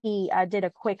AARP did a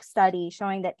quick study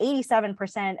showing that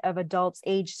 87% of adults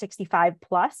age 65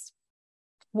 plus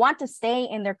want to stay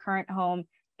in their current home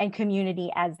and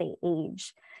community as they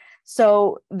age.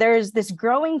 So there's this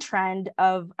growing trend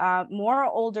of more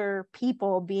older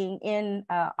people being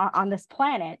on this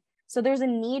planet. So there's a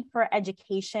need for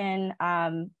education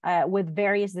with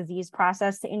various disease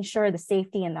process to ensure the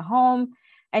safety in the home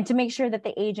and to make sure that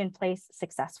they age in place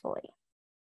successfully.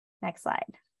 Next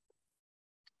slide.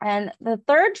 And the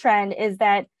third trend is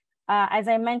that, as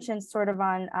I mentioned sort of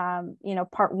on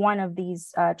part one of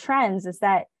these trends, is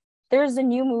that there's a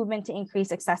new movement to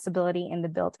increase accessibility in the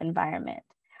built environment.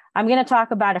 I'm going to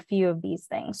talk about a few of these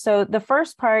things. So the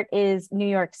first part is New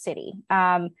York City.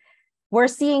 We're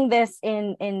seeing this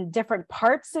in different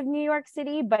parts of New York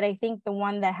City, but I think the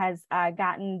one that has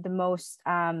gotten the most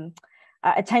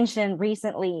attention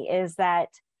recently is that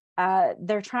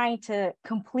they're trying to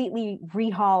completely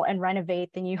rehaul and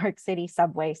renovate the New York City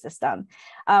subway system.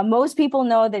 Most people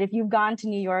know that if you've gone to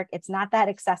New York, it's not that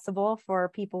accessible for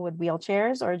people with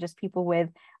wheelchairs or just people with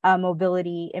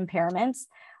mobility impairments.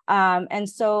 And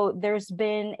so there's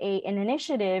been an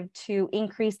initiative to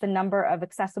increase the number of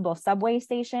accessible subway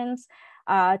stations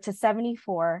to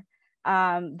 74.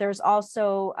 There's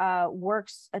also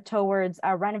works towards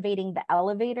renovating the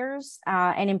elevators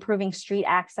and improving street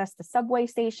access to subway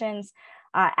stations,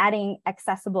 adding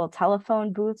accessible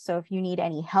telephone booths. So if you need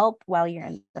any help while you're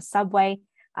in the subway,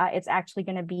 it's actually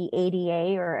going to be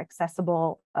ADA or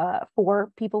accessible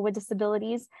for people with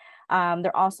disabilities.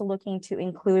 They're also looking to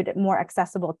include more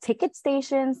accessible ticket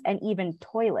stations and even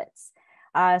toilets.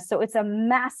 So it's a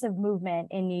massive movement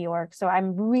in New York. So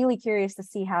I'm really curious to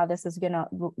see how this is gonna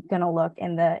look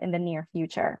in the near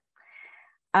future.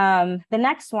 The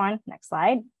next slide,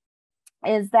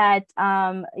 is that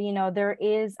there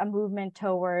is a movement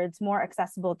towards more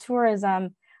accessible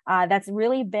tourism that's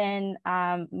really been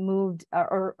moved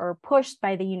or pushed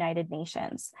by the United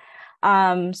Nations.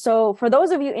 So for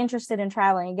those of you interested in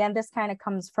traveling, again, this kind of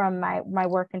comes from my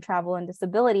work in travel and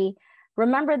disability.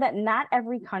 Remember that not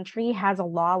every country has a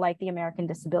law like the American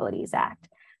Disabilities Act,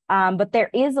 but there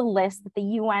is a list that the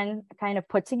UN kind of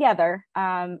put together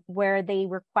where they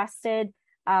requested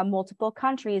multiple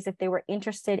countries if they were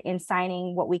interested in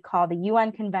signing what we call the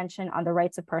UN Convention on the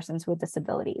Rights of Persons with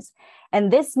Disabilities.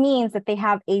 And this means that they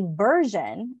have a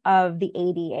version of the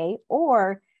ADA,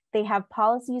 or they have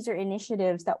policies or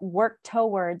initiatives that work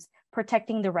towards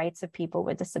protecting the rights of people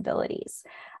with disabilities.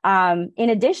 In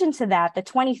addition to that, the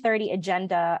 2030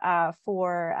 Agenda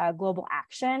for Global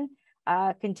Action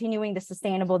continuing the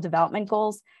Sustainable Development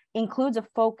Goals, includes a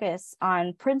focus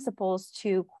on principles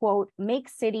to, quote, make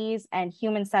cities and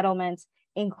human settlements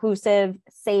inclusive,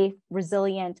 safe,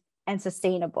 resilient, and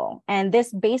sustainable. And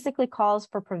this basically calls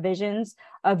for provisions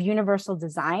of universal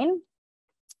design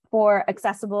for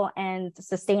accessible and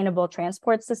sustainable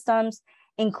transport systems,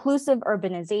 inclusive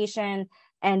urbanization,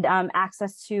 and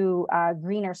access to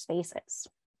greener spaces.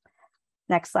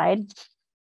 Next slide.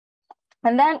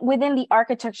 And then within the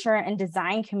architecture and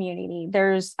design community,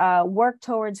 there's work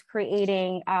towards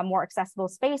creating more accessible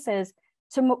spaces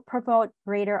to promote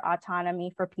greater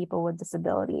autonomy for people with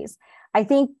disabilities. I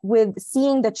think with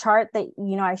seeing the chart that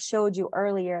I showed you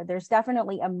earlier, there's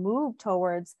definitely a move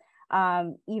towards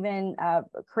even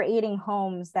creating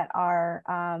homes that are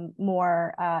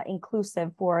more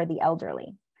inclusive for the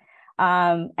elderly.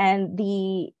 And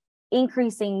the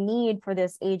increasing need for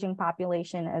this aging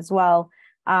population as well.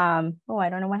 Oh, I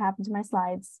don't know what happened to my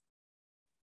slides.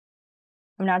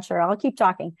 I'm not sure. I'll keep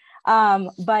talking.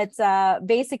 But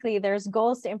basically, there's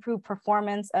goals to improve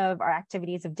performance of our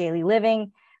activities of daily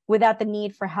living without the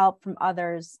need for help from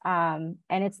others. And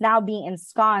it's now being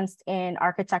ensconced in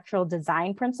architectural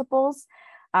design principles.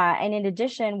 And in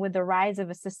addition, with the rise of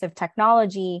assistive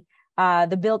technology,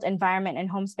 the built environment and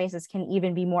home spaces can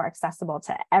even be more accessible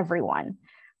to everyone.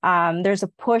 There's a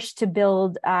push to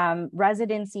build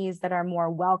residencies that are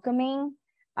more welcoming,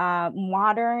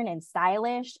 modern and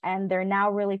stylish, and they're now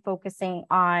really focusing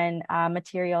on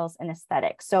materials and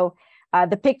aesthetics. So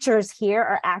the pictures here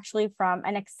are actually from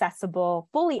an accessible,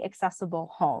 fully accessible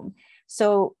home.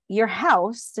 So your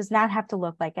house does not have to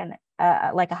look like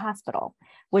a hospital,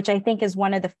 which I think is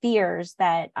one of the fears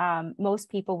that most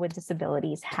people with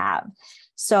disabilities have.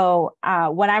 So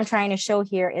what I'm trying to show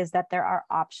here is that there are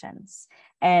options,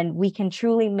 and we can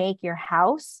truly make your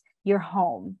house your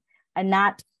home and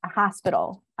not a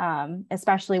hospital,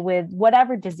 especially with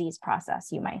whatever disease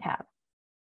process you might have.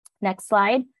 Next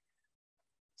slide.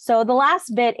 So the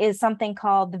last bit is something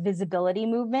called the visibility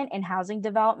movement in housing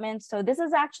development. So this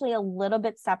is actually a little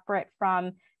bit separate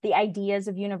from the ideas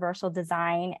of universal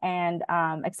design and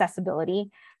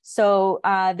accessibility. So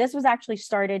this was actually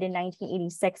started in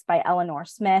 1986 by Eleanor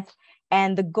Smith.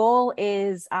 And the goal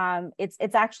is,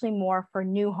 it's actually more for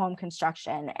new home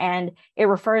construction. And it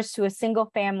refers to a single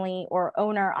family or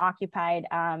owner occupied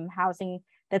housing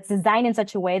that's designed in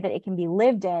such a way that it can be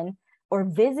lived in or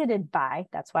visited by,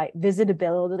 that's why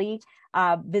visitability,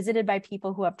 visited by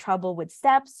people who have trouble with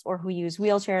steps or who use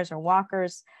wheelchairs or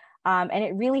walkers. And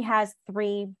it really has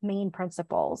three main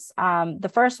principles.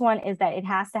 The first one is that it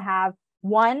has to have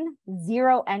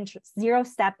zero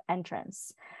step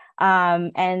entrance.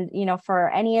 And, for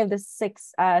any of the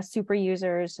 6 super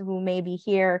users who may be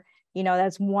here,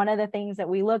 that's one of the things that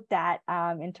we looked at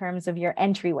in terms of your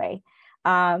entryway.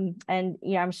 And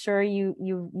I'm sure you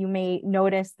may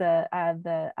notice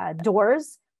the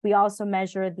doors. We also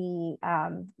measure the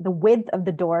width of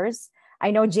the doors. I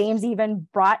know James even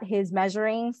brought his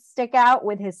measuring stick out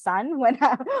with his son when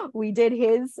we did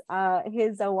his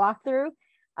walkthrough.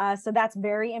 So that's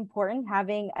very important,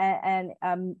 having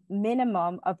a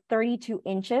minimum of 32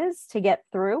 inches to get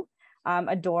through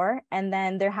a door. And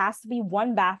then there has to be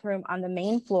one bathroom on the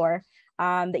main floor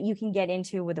that you can get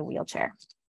into with a wheelchair.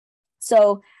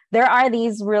 So there are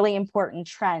these really important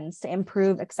trends to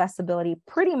improve accessibility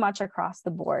pretty much across the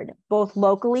board, both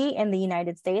locally in the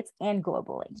United States and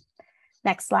globally.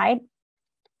 Next slide.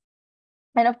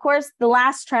 And of course, the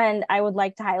last trend I would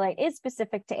like to highlight is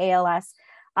specific to ALS.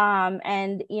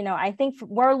 And, I think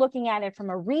we're looking at it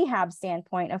from a rehab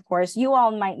standpoint. Of course, you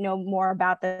all might know more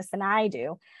about this than I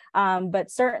do. But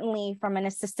certainly from an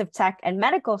assistive tech and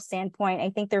medical standpoint,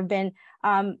 I think there have been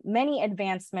many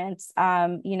advancements,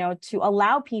 to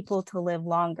allow people to live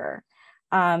longer.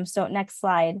 So next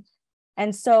slide.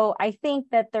 And so I think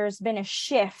that there's been a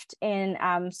shift in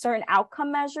certain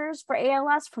outcome measures for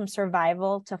ALS from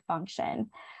survival to function.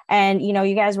 And,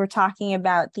 you guys were talking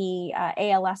about the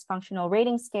ALS functional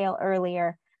rating scale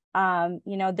earlier.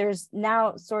 There's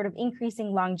now sort of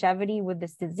increasing longevity with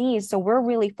this disease. So we're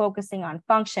really focusing on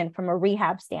function from a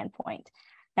rehab standpoint.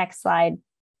 Next slide.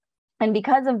 And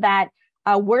because of that,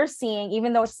 we're seeing,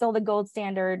 even though it's still the gold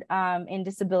standard in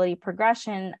disability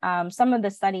progression, some of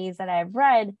the studies that I've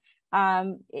read,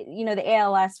 the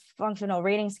ALS functional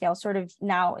rating scale sort of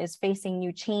now is facing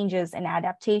new changes and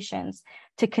adaptations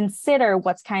to consider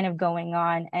what's kind of going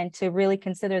on and to really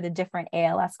consider the different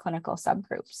ALS clinical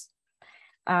subgroups.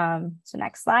 So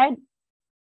next slide.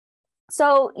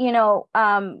 So,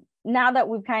 now that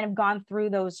we've kind of gone through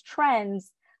those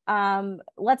trends,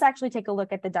 let's actually take a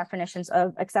look at the definitions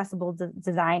of accessible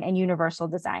design and universal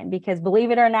design, because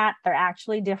believe it or not, they're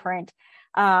actually different,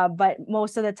 but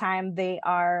most of the time they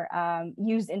are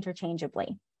used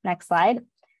interchangeably. Next slide.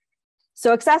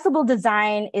 So accessible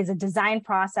design is a design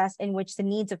process in which the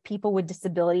needs of people with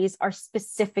disabilities are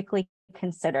specifically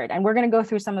considered. And we're going to go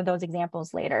through some of those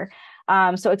examples later.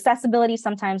 So accessibility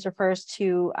sometimes refers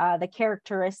to the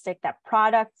characteristic that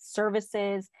products,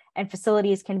 services, and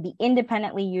facilities can be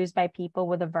independently used by people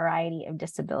with a variety of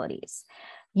disabilities.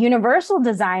 Universal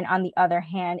design, on the other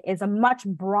hand, is a much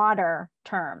broader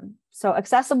term. So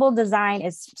accessible design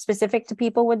is specific to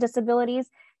people with disabilities.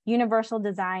 Universal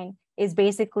design is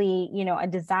basically, a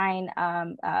design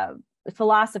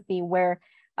philosophy where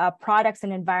products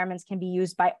and environments can be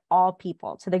used by all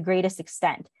people to the greatest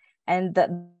extent. And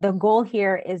the goal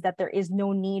here is that there is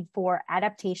no need for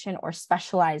adaptation or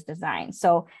specialized design.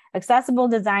 So accessible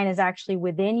design is actually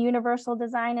within universal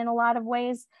design in a lot of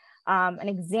ways. An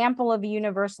example of a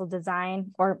universal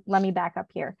design, or let me back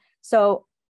up here. So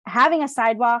having a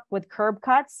sidewalk with curb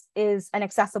cuts is an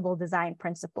accessible design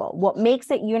principle. What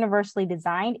makes it universally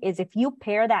designed is if you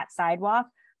pair that sidewalk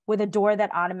with a door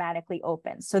that automatically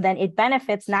opens. So then it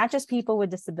benefits not just people with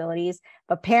disabilities,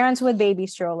 but parents with baby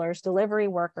strollers, delivery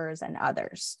workers, and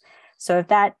others. So if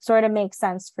that sort of makes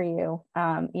sense for you,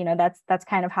 that's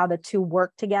kind of how the two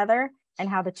work together and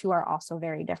how the two are also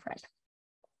very different.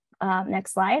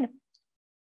 Next slide.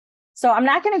 So I'm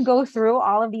not going to go through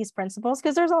all of these principles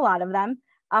because there's a lot of them.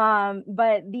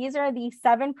 But these are the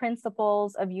 7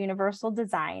 principles of universal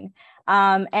design.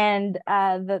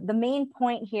 The main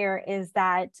point here is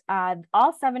that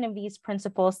all 7 of these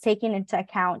principles, taking into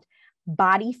account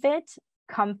body fit,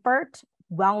 comfort,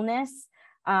 wellness,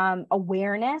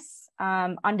 awareness,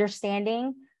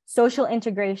 understanding, social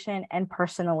integration, and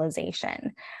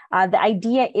personalization. The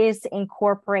idea is to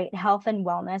incorporate health and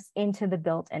wellness into the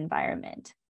built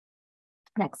environment.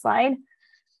 Next slide.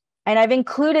 And I've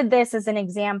included this as an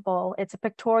example. It's a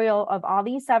pictorial of all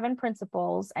these 7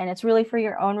 principles, and it's really for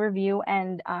your own review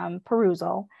and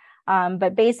perusal.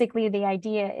 But basically, the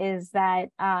idea is that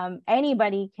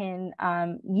anybody can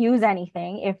use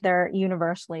anything if they're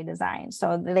universally designed.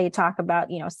 So they talk about,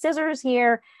 scissors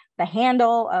here, the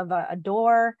handle of a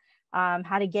door,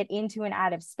 how to get into and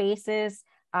out of spaces,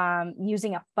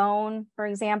 using a phone, for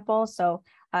example. So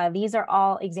these are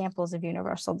all examples of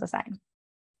universal design.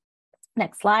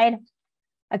 Next slide.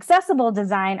 Accessible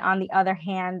design, on the other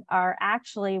hand, are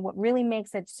actually what really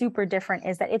makes it super different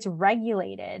is that it's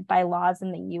regulated by laws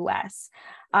in the US.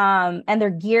 And they're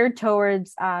geared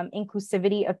towards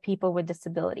inclusivity of people with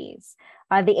disabilities.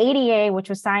 The ADA, which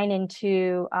was signed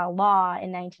into law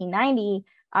in 1990,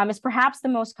 is perhaps the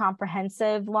most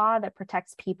comprehensive law that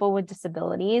protects people with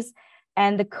disabilities.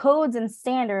 And the codes and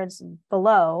standards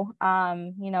below,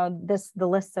 the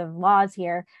list of laws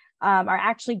here, are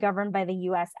actually governed by the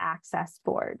U.S. Access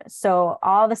Board. So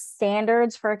all the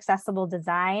standards for accessible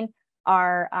design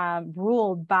are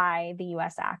ruled by the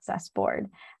U.S. Access Board.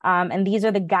 And these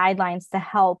are the guidelines to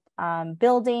help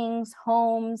buildings,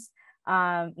 homes,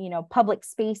 public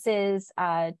spaces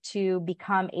to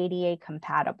become ADA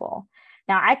compatible.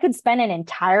 Now, I could spend an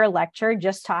entire lecture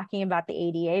just talking about the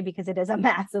ADA because it is a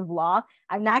massive law.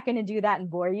 I'm not going to do that and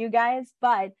bore you guys,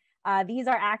 but these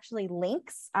are actually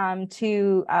links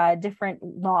to different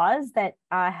laws that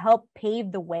help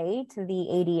pave the way to the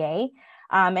ADA.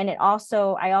 And I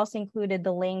also included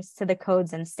the links to the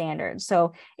codes and standards.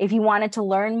 So if you wanted to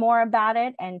learn more about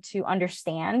it and to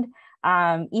understand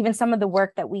even some of the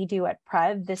work that we do at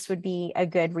Prev, this would be a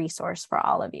good resource for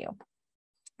all of you.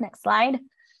 Next slide.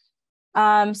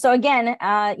 So again,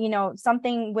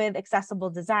 something with accessible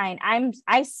design,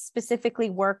 I specifically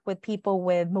work with people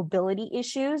with mobility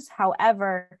issues.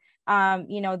 However,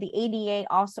 the ADA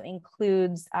also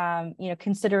includes,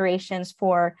 considerations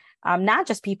for not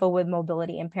just people with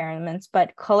mobility impairments,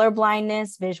 but color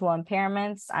blindness, visual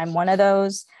impairments. I'm one of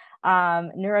those,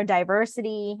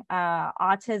 neurodiversity,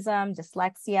 autism,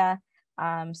 dyslexia.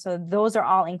 So those are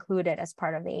all included as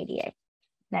part of the ADA.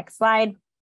 Next slide.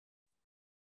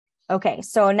 Okay,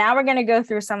 so now we're going to go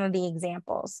through some of the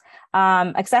examples.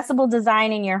 Accessible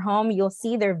design in your home, you'll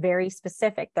see they're very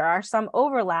specific. There are some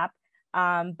overlap,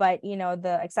 but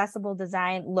the accessible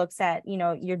design looks at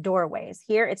your doorways.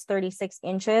 Here it's 36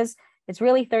 inches. It's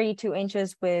really 32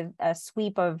 inches with a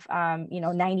sweep of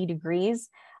 90 degrees,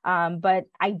 but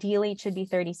ideally it should be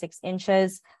 36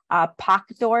 inches.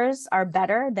 Pocket doors are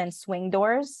better than swing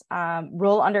doors.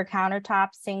 Roll under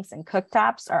countertops, sinks, and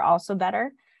cooktops are also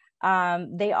better.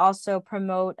 They also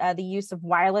promote the use of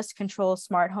wireless control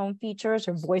smart home features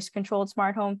or voice controlled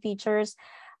smart home features.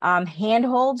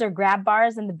 Handholds or grab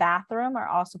bars in the bathroom are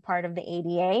also part of the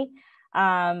ADA.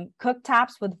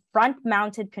 Cooktops with front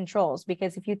mounted controls,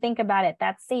 because if you think about it,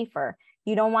 that's safer.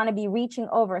 You don't want to be reaching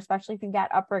over, especially if you've got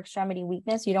upper extremity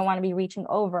weakness, you don't want to be reaching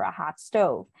over a hot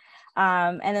stove.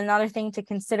 And another thing to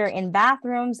consider in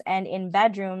bathrooms and in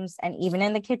bedrooms and even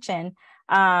in the kitchen,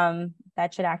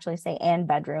 that should actually say and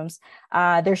bedrooms,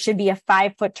 there should be a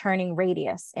 5-foot turning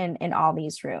radius in all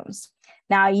these rooms.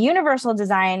 Now, universal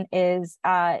design is,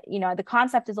 the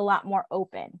concept is a lot more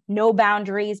open. No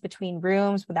boundaries between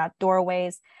rooms without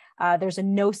doorways. There's a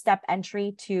no-step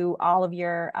entry to all of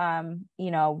your,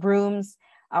 rooms.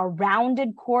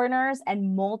 Rounded corners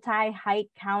and multi-height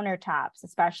countertops,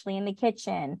 especially in the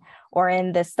kitchen or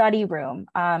in the study room,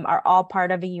 are all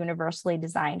part of a universally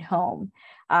designed home.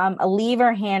 A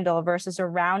lever handle versus a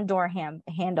round door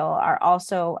handle are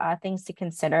also things to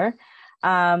consider.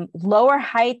 Lower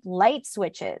height light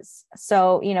switches.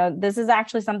 So, this is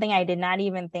actually something I did not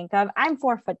even think of. I'm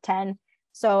 4'10".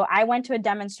 So I went to a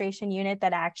demonstration unit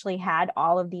that actually had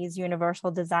all of these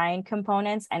universal design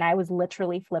components, and I was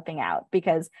literally flipping out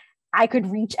because I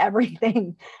could reach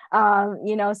everything,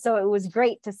 so it was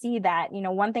great to see that.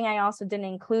 One thing I also didn't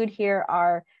include here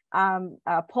are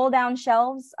pull down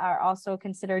shelves are also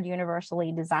considered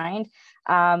universally designed.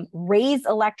 Raised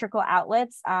electrical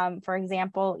outlets. For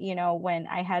example, when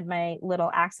I had my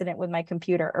little accident with my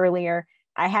computer earlier,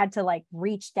 I had to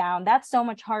reach down. That's so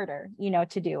much harder,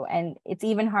 to do. And it's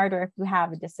even harder if you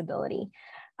have a disability.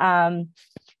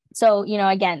 So,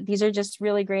 again, these are just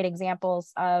really great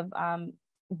examples of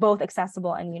both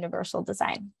accessible and universal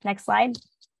design. Next slide.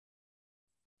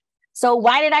 So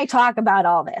why did I talk about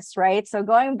all this, right? So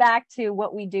going back to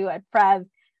what we do at Prev,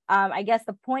 I guess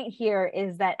the point here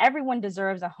is that everyone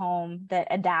deserves a home that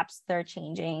adapts their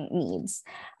changing needs.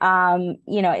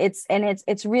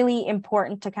 It's really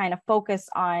important to kind of focus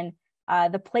on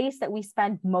the place that we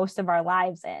spend most of our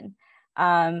lives in.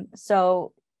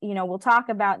 We'll talk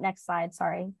about the next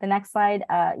slide.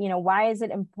 Why is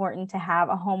it important to have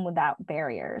a home without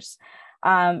barriers?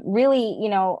 It's really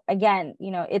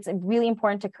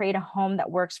important to create a home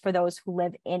that works for those who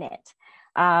live in it.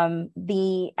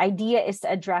 The idea is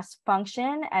to address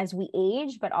function as we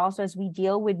age, but also as we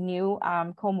deal with new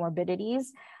comorbidities,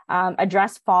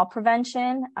 address fall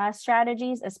prevention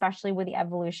strategies, especially with the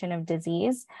evolution of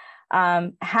disease.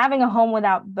 Having a home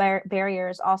without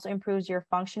barriers also improves your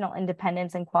functional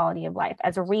independence and quality of life.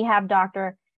 As a rehab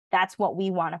doctor, that's what we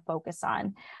want to focus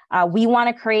on. We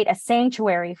want to create a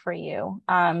sanctuary for you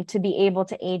to be able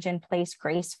to age in place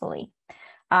gracefully.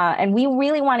 And we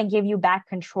really want to give you back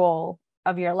control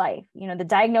of your life. The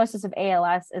diagnosis of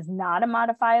ALS is not a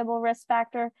modifiable risk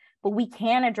factor, but we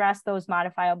can address those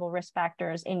modifiable risk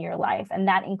factors in your life, and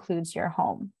that includes your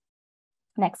home.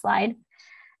 Next slide.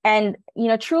 And,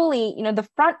 truly, the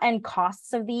front end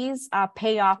costs of these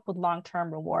pay off with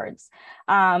long-term rewards.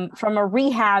 From a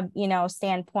rehab,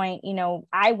 standpoint,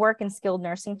 I work in skilled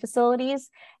nursing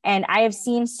facilities, and I have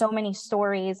seen so many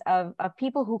stories of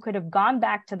people who could have gone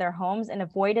back to their homes and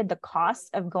avoided the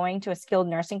cost of going to a skilled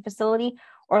nursing facility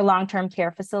or long-term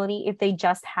care facility if they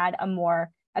just had a more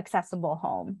accessible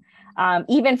home.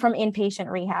 Even from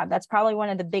inpatient rehab, that's probably one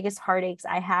of the biggest heartaches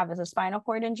I have as a spinal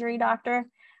cord injury doctor.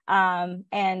 So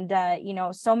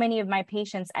many of my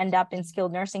patients end up in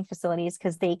skilled nursing facilities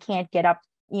because they can't get up,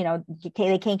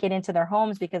 they can't get into their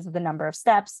homes because of the number of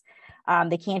steps.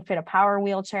 They can't fit a power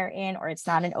wheelchair in, or it's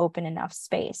not an open enough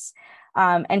space.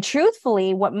 And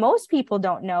truthfully, what most people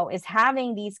don't know is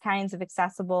having these kinds of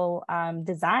accessible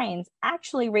designs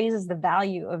actually raises the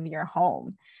value of your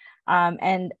home.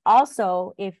 And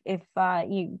also, if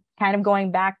you kind of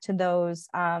going back to those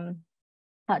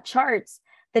charts,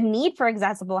 the need for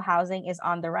accessible housing is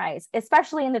on the rise,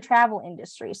 especially in the travel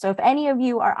industry. So if any of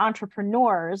you are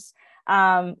entrepreneurs,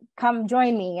 come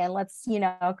join me and let's,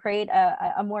 create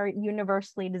a more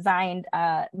universally designed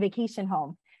vacation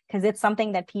home, because it's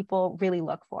something that people really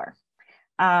look for.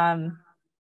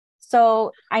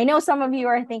 So I know some of you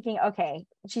are thinking, okay,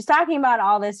 she's talking about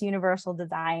all this universal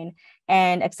design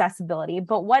and accessibility,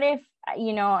 but what if,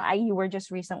 you were just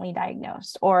recently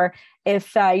diagnosed, or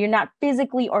if you're not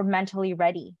physically or mentally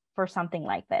ready for something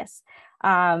like this?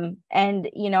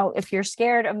 If you're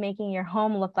scared of making your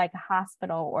home look like a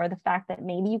hospital, or the fact that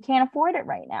maybe you can't afford it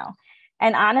right now.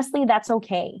 And honestly, that's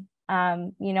okay.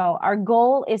 Our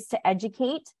goal is to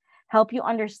educate, help you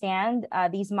understand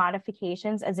these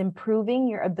modifications as improving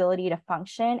your ability to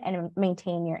function and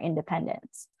maintain your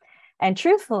independence. And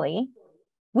truthfully,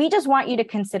 we just want you to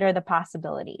consider the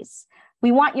possibilities.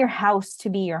 We want your house to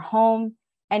be your home,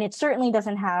 and it certainly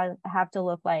doesn't have to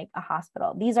look like a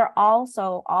hospital. These are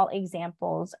also all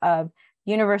examples of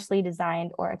universally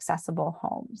designed or accessible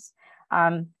homes.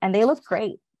 And they look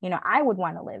great. You know, I would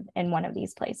want to live in one of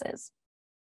these places.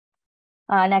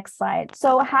 Next slide.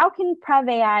 So how can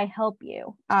Prev.ai help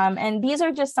you? And these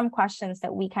are just some questions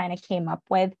that we kind of came up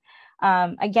with.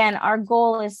 Again, our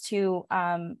goal is to,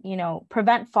 you know,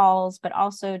 prevent falls, but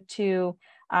also to,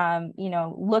 you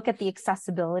know, look at the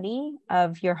accessibility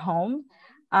of your home.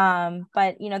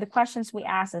 But, you know, the questions we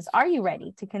ask is, are you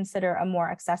ready to consider a more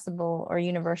accessible or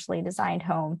universally designed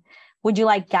home? Would you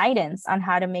like guidance on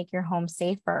how to make your home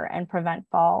safer and prevent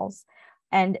falls?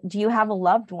 And do you have a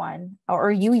loved one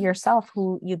or you yourself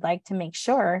who you'd like to make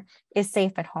sure is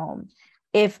safe at home?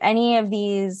 If any of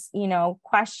these, you know,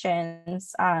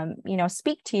 questions, you know,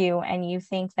 speak to you and you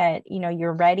think that, you know,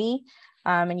 you're ready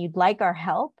and you'd like our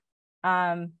help,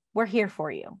 we're here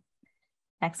for you.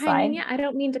 Next slide. Yeah, I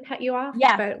don't mean to cut you off,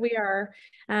 yeah, but we are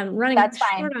running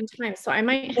short on time. So I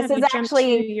might have you jump to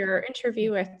your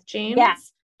interview with James. Yeah,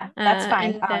 that's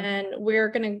fine. And then we're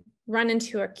going to run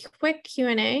into a quick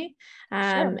Q&A. Sure.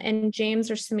 And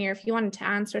James or Samir, if you wanted to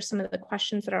answer some of the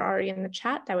questions that are already in the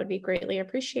chat, that would be greatly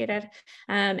appreciated.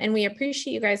 And we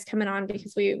appreciate you guys coming on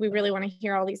because we really want to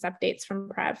hear all these updates from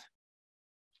Prev.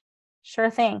 Sure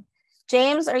thing.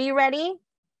 James, are you ready?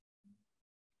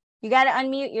 You got to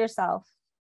unmute yourself.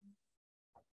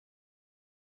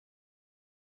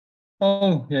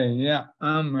 Okay, yeah,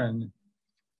 I'm ready.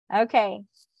 Okay,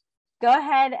 go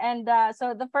ahead. And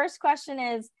so the first question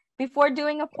is, before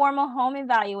doing a formal home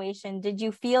evaluation, did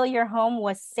you feel your home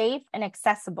was safe and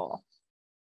accessible?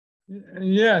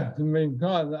 Yes,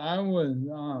 because I was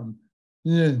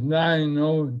just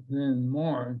diagnosed in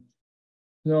March.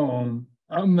 So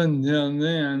up until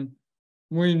then,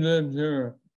 we lived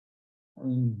here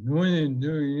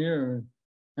 22 years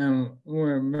and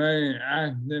we're a very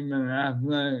active and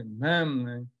athletic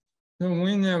family. So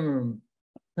we never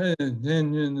paid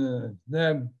attention to the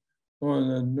steps or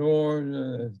the doors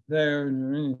or the stairs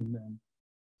or anything.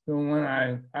 So when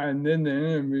I did the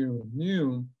interview with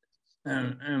you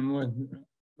and with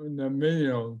the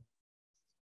video,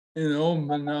 it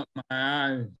opened up my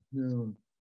eyes to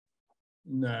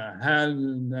the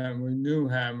hazards that we do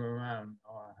have around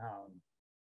our house.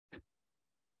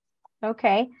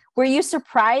 Okay. Were you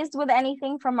surprised with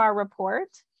anything from our report?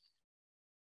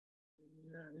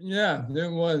 Yes,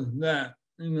 it was that,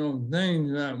 you know,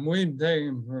 things that we've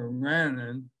taken for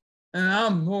granted. And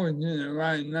I'm fortunate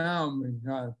right now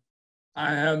because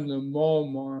I have the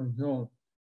ball bar, so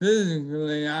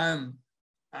physically I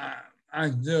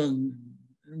still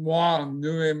walk,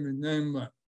 do everything,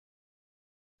 but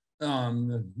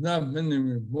the stuff in the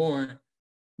report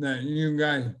that you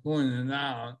guys pointed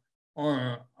out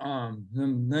are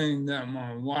some things that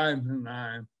my wife and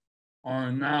I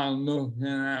are now looking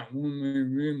at when we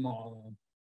remodel,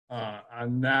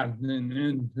 adapting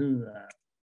into that.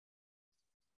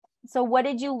 So what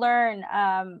did you learn,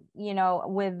 you know,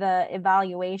 with the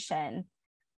evaluation,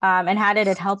 and how did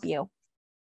it help you?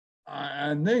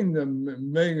 I think the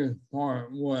biggest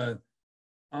part was,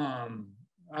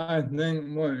 I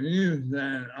think what you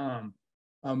said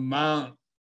about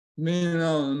being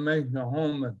able to make the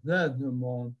home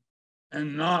accessible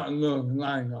and not look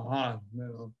like a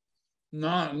hospital,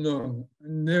 not look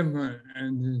different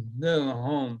and just still a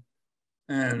home,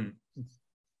 and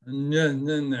just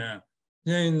in there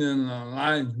changing the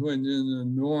light switches,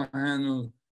 the door handles,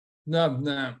 stuff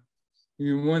that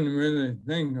you wouldn't really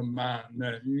think about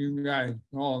that you guys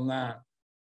called out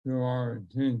to our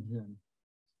attention.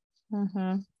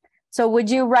 Mm-hmm. So would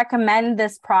you recommend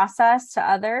this process to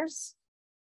others?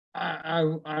 I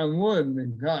would,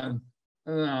 because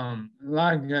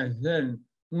like I said,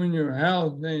 when you're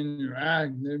healthy and you're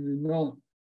active, you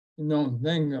don't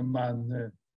think about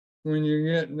this. When you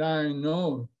get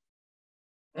diagnosed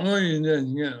or you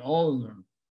just get older,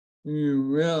 you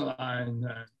realize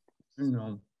that, you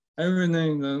know,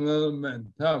 everything's a little bit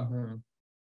tougher.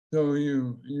 So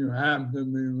you have to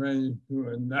be ready to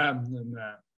adapt to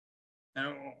that.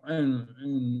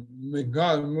 And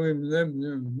because we've lived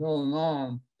here so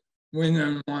long, we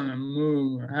didn't want to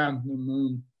move or have to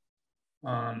move.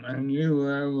 And you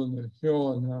were able to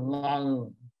show us a lot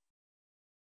of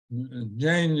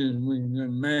changes we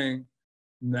can make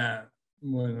that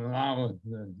would allow us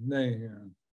to stay here.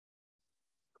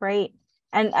 Great.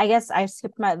 And I guess I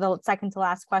skipped the second to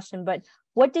last question, but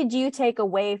what did you take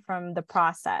away from the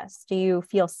process? Do you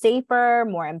feel safer,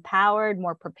 more empowered,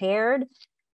 more prepared?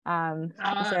 I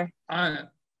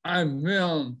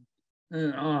feel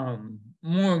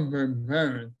more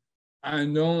prepared. I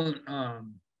don't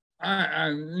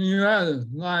you had a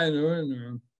slide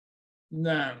earlier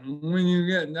that when you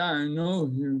get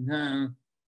diagnosed you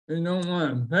don't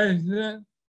want to face it,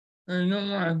 I don't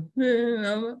want to feel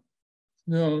of it.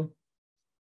 So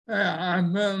I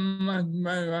feel much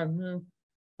better after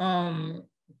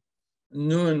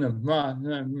doing the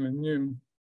process with you.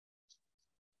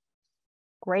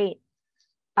 Great.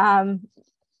 And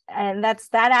that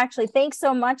actually, thanks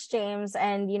so much, James.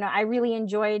 And, I really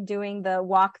enjoyed doing the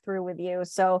walkthrough with you.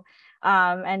 So,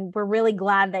 and we're really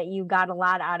glad that you got a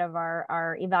lot out of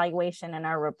our evaluation and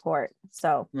our report.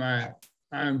 So. Right.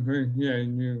 I appreciate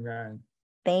you guys.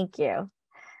 Thank you.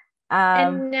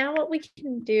 And now what we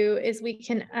can do is we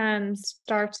can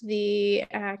start the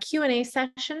Q&A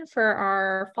session for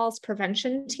our falls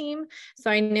prevention team.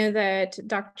 So I know that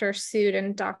Dr. Sood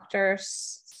and Dr.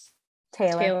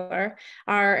 Taylor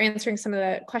are answering some of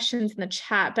the questions in the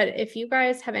chat, but if you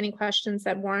guys have any questions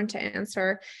that warrant to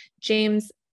answer,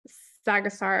 James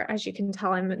Sagasar, as you can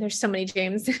tell, there's so many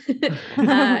James.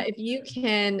 If you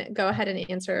can go ahead and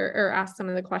answer or ask some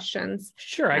of the questions.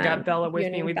 Sure, I got Bella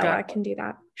with me. We've Bella got can do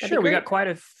that. Sure, we got quite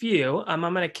a few. I'm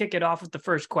going to kick it off with the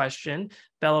first question.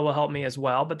 Bella will help me as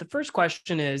well. But the first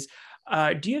question is,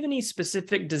 do you have any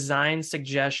specific design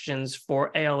suggestions for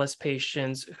ALS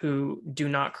patients who do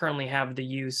not currently have the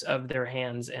use of their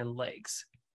hands and legs?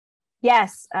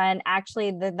 Yes, and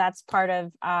actually that's part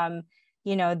of my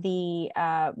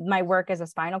work as a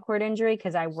spinal cord injury,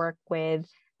 because I work with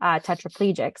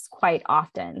tetraplegics quite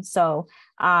often. So,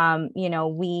 especially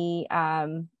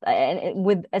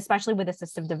with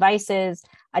assistive devices,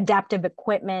 adaptive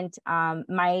equipment,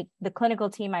 the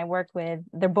clinical team I work with,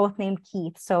 they're both named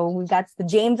Keith. So we've got the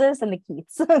Jameses and the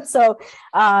Keiths. So,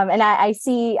 and I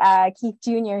see Keith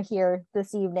Jr. here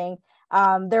this evening.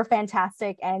 They're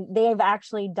fantastic. And they've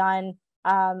actually done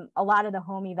a lot of the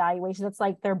home evaluation. It's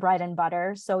like their bread and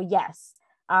butter. So yes,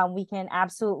 we can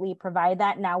absolutely provide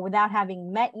that. Now, without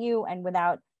having met you and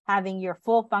without having your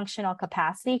full functional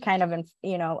capacity kind of,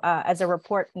 as a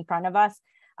report in front of us,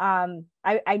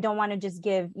 I don't want to just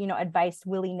give, advice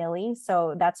willy-nilly.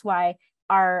 So that's why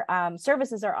our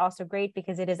services are also great,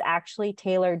 because it is actually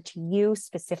tailored to you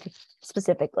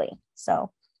specifically.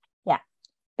 So yeah,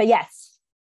 but yes,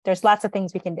 there's lots of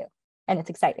things we can do and it's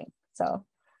exciting. So.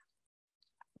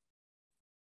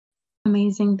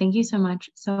 Amazing. Thank you so much.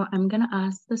 So I'm going to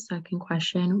ask the second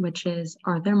question, which is,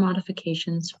 are there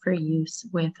modifications for use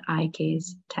with eye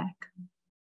gaze tech?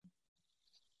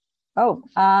 Oh,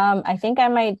 I think I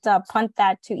might punt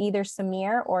that to either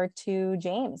Samir or to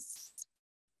James.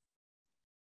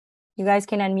 You guys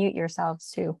can unmute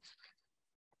yourselves too.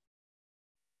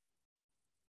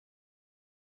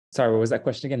 Sorry, what was that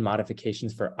question again?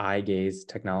 Modifications for eye gaze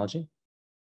technology?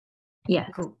 Yes.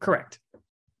 Correct.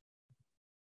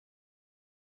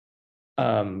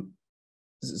 Can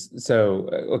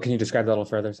you describe that a little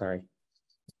further? Sorry.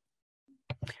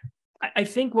 I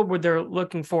think what they're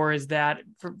looking for is that,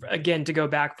 again, to go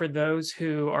back, for those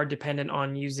who are dependent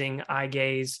on using eye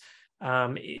gaze,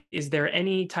 is there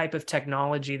any type of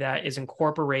technology that is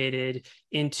incorporated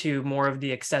into more of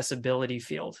the accessibility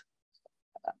field?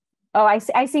 Oh,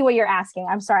 I see what you're asking.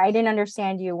 I'm sorry, I didn't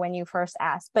understand you when you first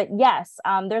asked, but yes,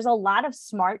 there's a lot of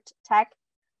smart tech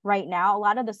right now. A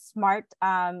lot of the smart,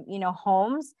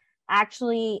 homes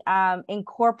actually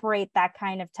incorporate that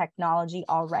kind of technology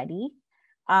already.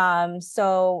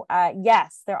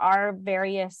 Yes, there are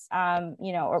various,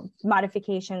 or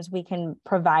modifications we can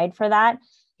provide for that.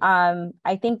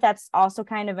 I think that's also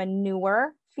kind of a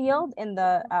newer field in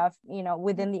the,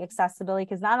 within the accessibility,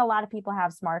 because not a lot of people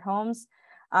have smart homes.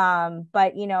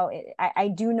 But,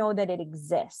 I do know that it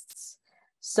exists.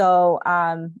 So,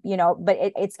 but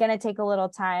it's going to take a little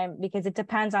time, because it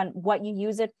depends on what you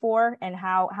use it for and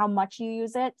how much you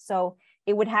use it. So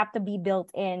it would have to be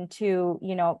built into,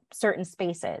 certain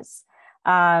spaces.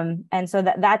 And so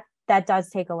that does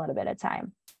take a little bit of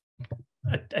time.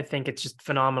 I think it's just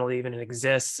phenomenal even it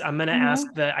exists. I'm going to ask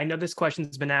I know this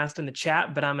question's been asked in the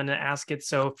chat, but I'm going to ask it.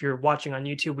 So if you're watching on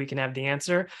YouTube, we can have the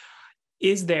answer.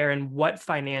 Is there, and what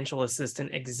financial assistance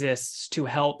exists to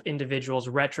help individuals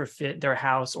retrofit their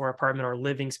house or apartment or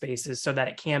living spaces so that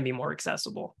it can be more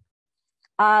accessible?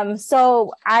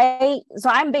 So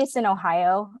I'm based in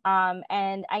Ohio,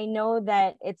 and I know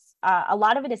that it's a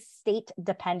lot of it is state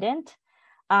dependent.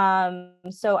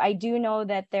 So I do know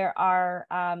that there are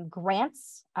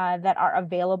grants that are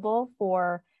available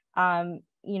for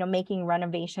making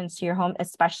renovations to your home,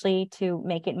 especially to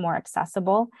make it more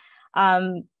accessible.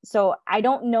 So I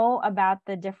don't know about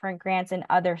the different grants in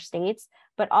other states,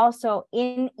 but also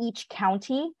in each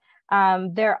county,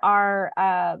 there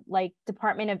are like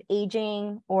Department of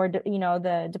Aging or,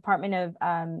 the Department of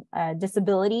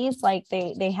Disabilities, like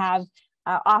they have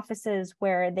offices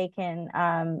where they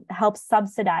can help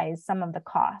subsidize some of the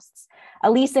costs.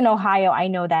 At least in Ohio, I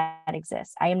know that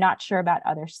exists. I am not sure about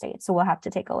other states, so we'll have to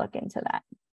take a look into that.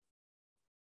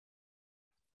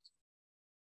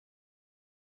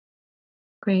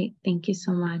 Great, thank you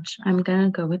so much. I'm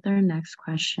gonna go with our next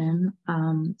question,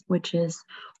 which is,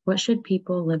 what should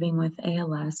people living with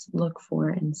ALS look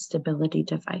for in stability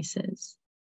devices?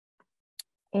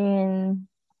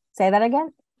 Say that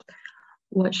again?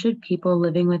 What should people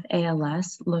living with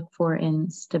ALS look for in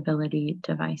stability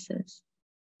devices?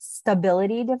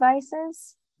 Stability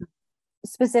devices?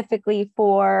 Specifically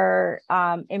for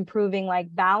improving like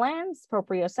balance,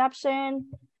 proprioception.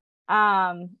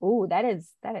 I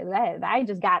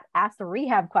just got asked a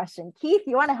rehab question. Keith,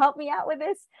 you want to help me out with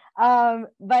this?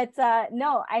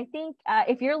 No, I think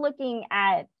if you're looking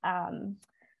at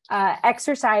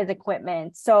exercise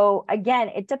equipment, so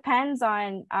again, it depends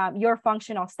on your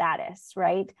functional status,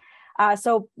 right?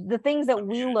 So the things that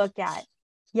we look at,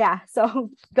 yeah. So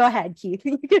go ahead, Keith.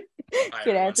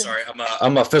 I'm sorry.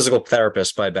 I'm a physical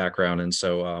therapist by background, and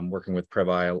so working with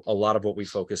Prev.ai, a lot of what we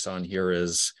focus on here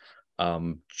is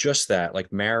just that,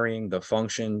 like marrying the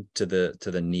function to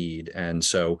the need. And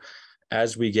so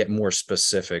as we get more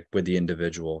specific with the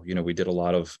individual, we did a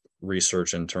lot of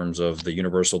research in terms of the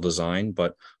universal design,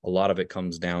 but a lot of it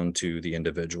comes down to the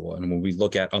individual. And when we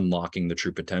look at unlocking the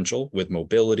true potential with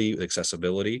mobility, with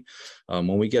accessibility,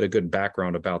 when we get a good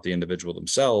background about the individual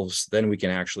themselves, then we can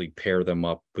actually pair them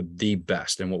up with the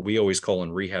best, and what we always call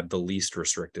in rehab, the least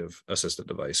restrictive assistive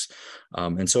device.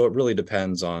 And so it really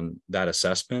depends on that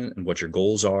assessment and what your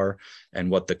goals are and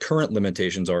what the current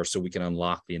limitations are, so we can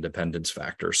unlock the independence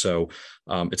factor. So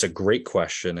it's a great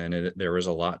question, and there is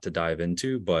a lot to dive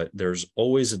into, but there's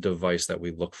always a device that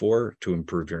we look for to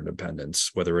improve your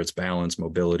independence, whether it's balance,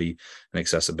 mobility, and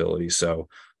accessibility. So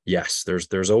yes,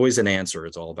 there's always an answer.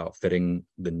 It's all about fitting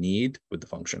the need with the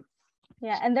function.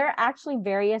 Yeah, and there are actually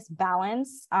various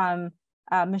balance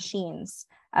machines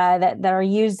that are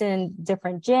used in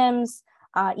different gyms.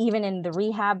 Even in the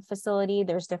rehab facility,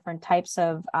 there's different types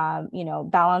of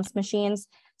balance machines.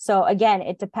 So again,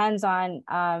 it depends on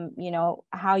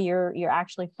how you're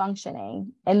actually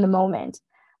functioning in the moment.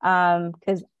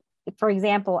 Because for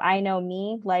example, I know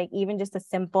me, like even just a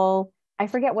simple, I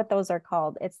forget what those are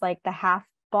called. It's like the half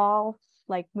ball,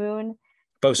 like moon.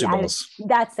 Bosu balls.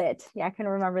 That's it. Yeah, I can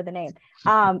remember the name.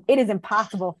 It is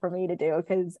impossible for me to do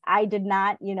because I did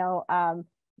not,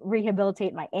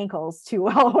 rehabilitate my ankles too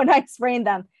well when I sprained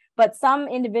them. But some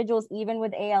individuals, even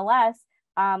with ALS,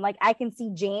 like I can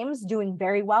see James doing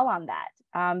very well on that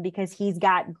because he's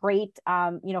got great,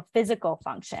 physical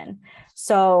function.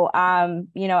 So,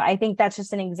 I think that's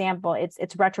just an example.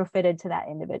 It's retrofitted to that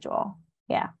individual.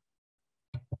 Yeah.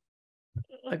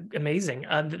 Amazing.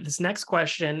 This next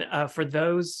question for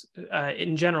those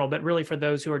in general, but really for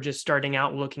those who are just starting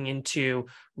out looking into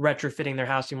retrofitting their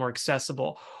house to be more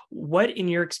accessible, what in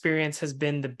your experience has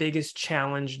been the biggest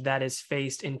challenge that is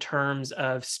faced in terms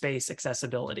of space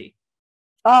accessibility?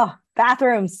 Oh,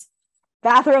 bathrooms.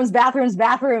 And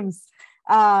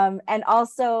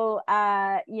also,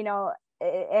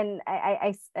 and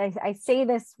I say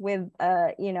this with,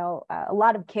 a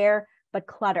lot of care, but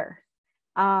clutter.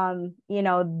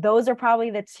 Those are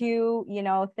probably the two,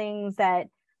 things that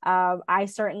I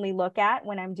certainly look at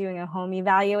when I'm doing a home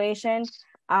evaluation.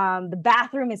 The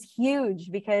bathroom is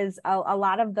huge because a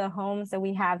lot of the homes that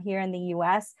we have here in the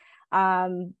US,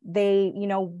 they,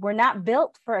 were not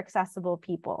built for accessible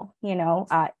people,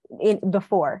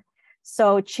 before.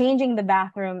 So changing the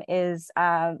bathroom is,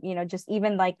 just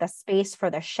even like the space for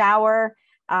the shower,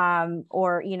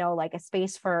 or, like a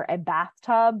space for a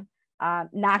bathtub.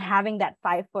 Not having that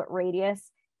 5-foot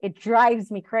radius, it drives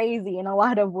me crazy in a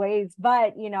lot of ways.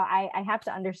 But, I have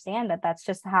to understand that that's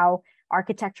just how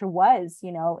architecture was,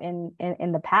 in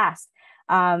the past.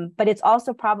 But it's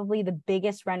also probably the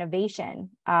biggest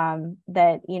renovation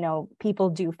that, people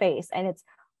do face. And it's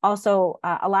also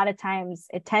a lot of times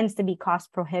it tends to be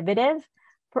cost prohibitive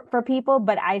for people.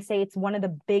 But I say it's one of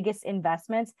the biggest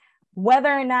investments, whether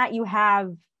or not you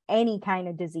have any kind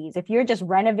of disease. If you're just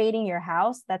renovating your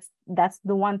house, that's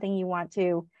the one thing you want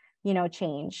to,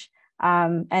 change.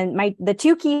 And the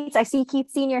two Keiths, I see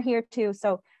Keith Senior here too.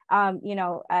 So,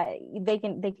 they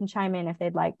can chime in if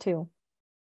they'd like to.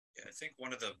 Yeah, I think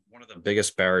one of the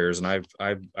biggest barriers, and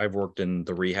I've worked in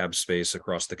the rehab space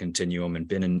across the continuum and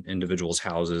been in individuals'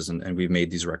 houses, and we've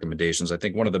made these recommendations. I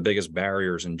think one of the biggest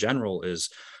barriers in general is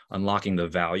unlocking the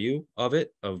value of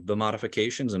the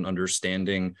modifications and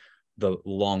understanding the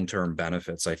long-term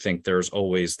benefits. I think there's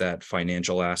always that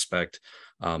financial aspect,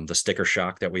 the sticker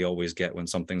shock that we always get when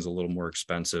something's a little more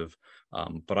expensive.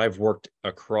 But I've worked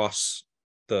across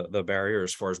the barrier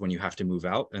as far as when you have to move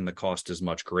out and the cost is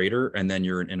much greater, and then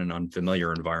you're in an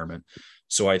unfamiliar environment.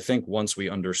 So I think once we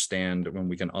understand, when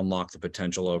we can unlock the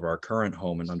potential of our current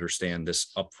home and understand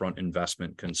this upfront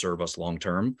investment can serve us long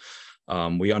term,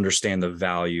 we understand the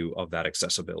value of that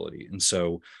accessibility. And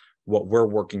so what we're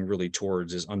working really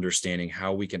towards is understanding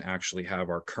how we can actually have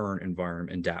our current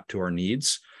environment adapt to our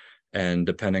needs, and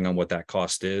depending on what that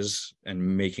cost is,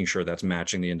 and making sure that's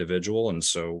matching the individual. And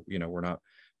so, you know, we're not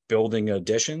building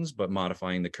additions, but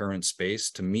modifying the current space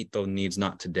to meet the needs,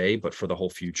 not today, but for the whole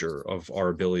future of our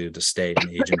ability to stay and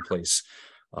age in place,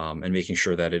 and making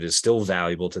sure that it is still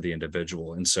valuable to the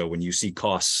individual. And so when you see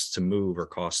costs to move or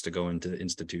costs to go into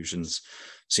institutions,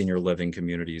 senior living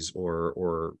communities,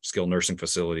 or skilled nursing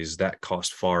facilities, that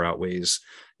cost far outweighs,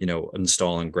 you know,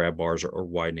 installing grab bars or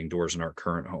widening doors in our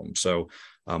current home. So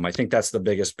I think that's the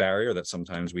biggest barrier that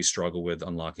sometimes we struggle with,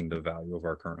 unlocking the value of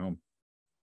our current home.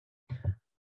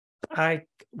 I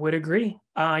would agree.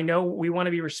 I know we want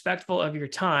to be respectful of your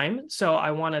time, so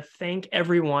I want to thank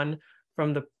everyone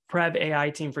from the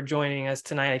Prev.ai team for joining us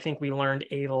tonight. I think we learned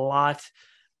a lot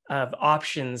of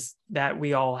options that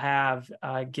we all have,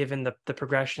 given the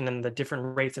progression and the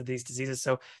different rates of these diseases.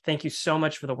 So thank you so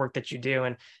much for the work that you do,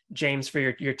 and James, for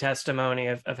your testimony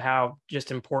of how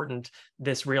just important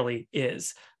this really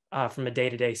is from a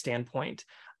day-to-day standpoint.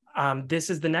 This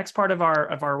is the next part of our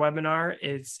webinar.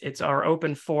 It's our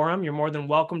open forum. You're more than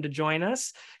welcome to join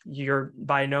us. You're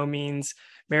by no means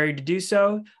married to do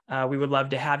so. We would love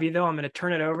to have you, though. I'm going to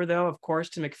turn it over, though, of course,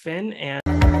 to McFinn. And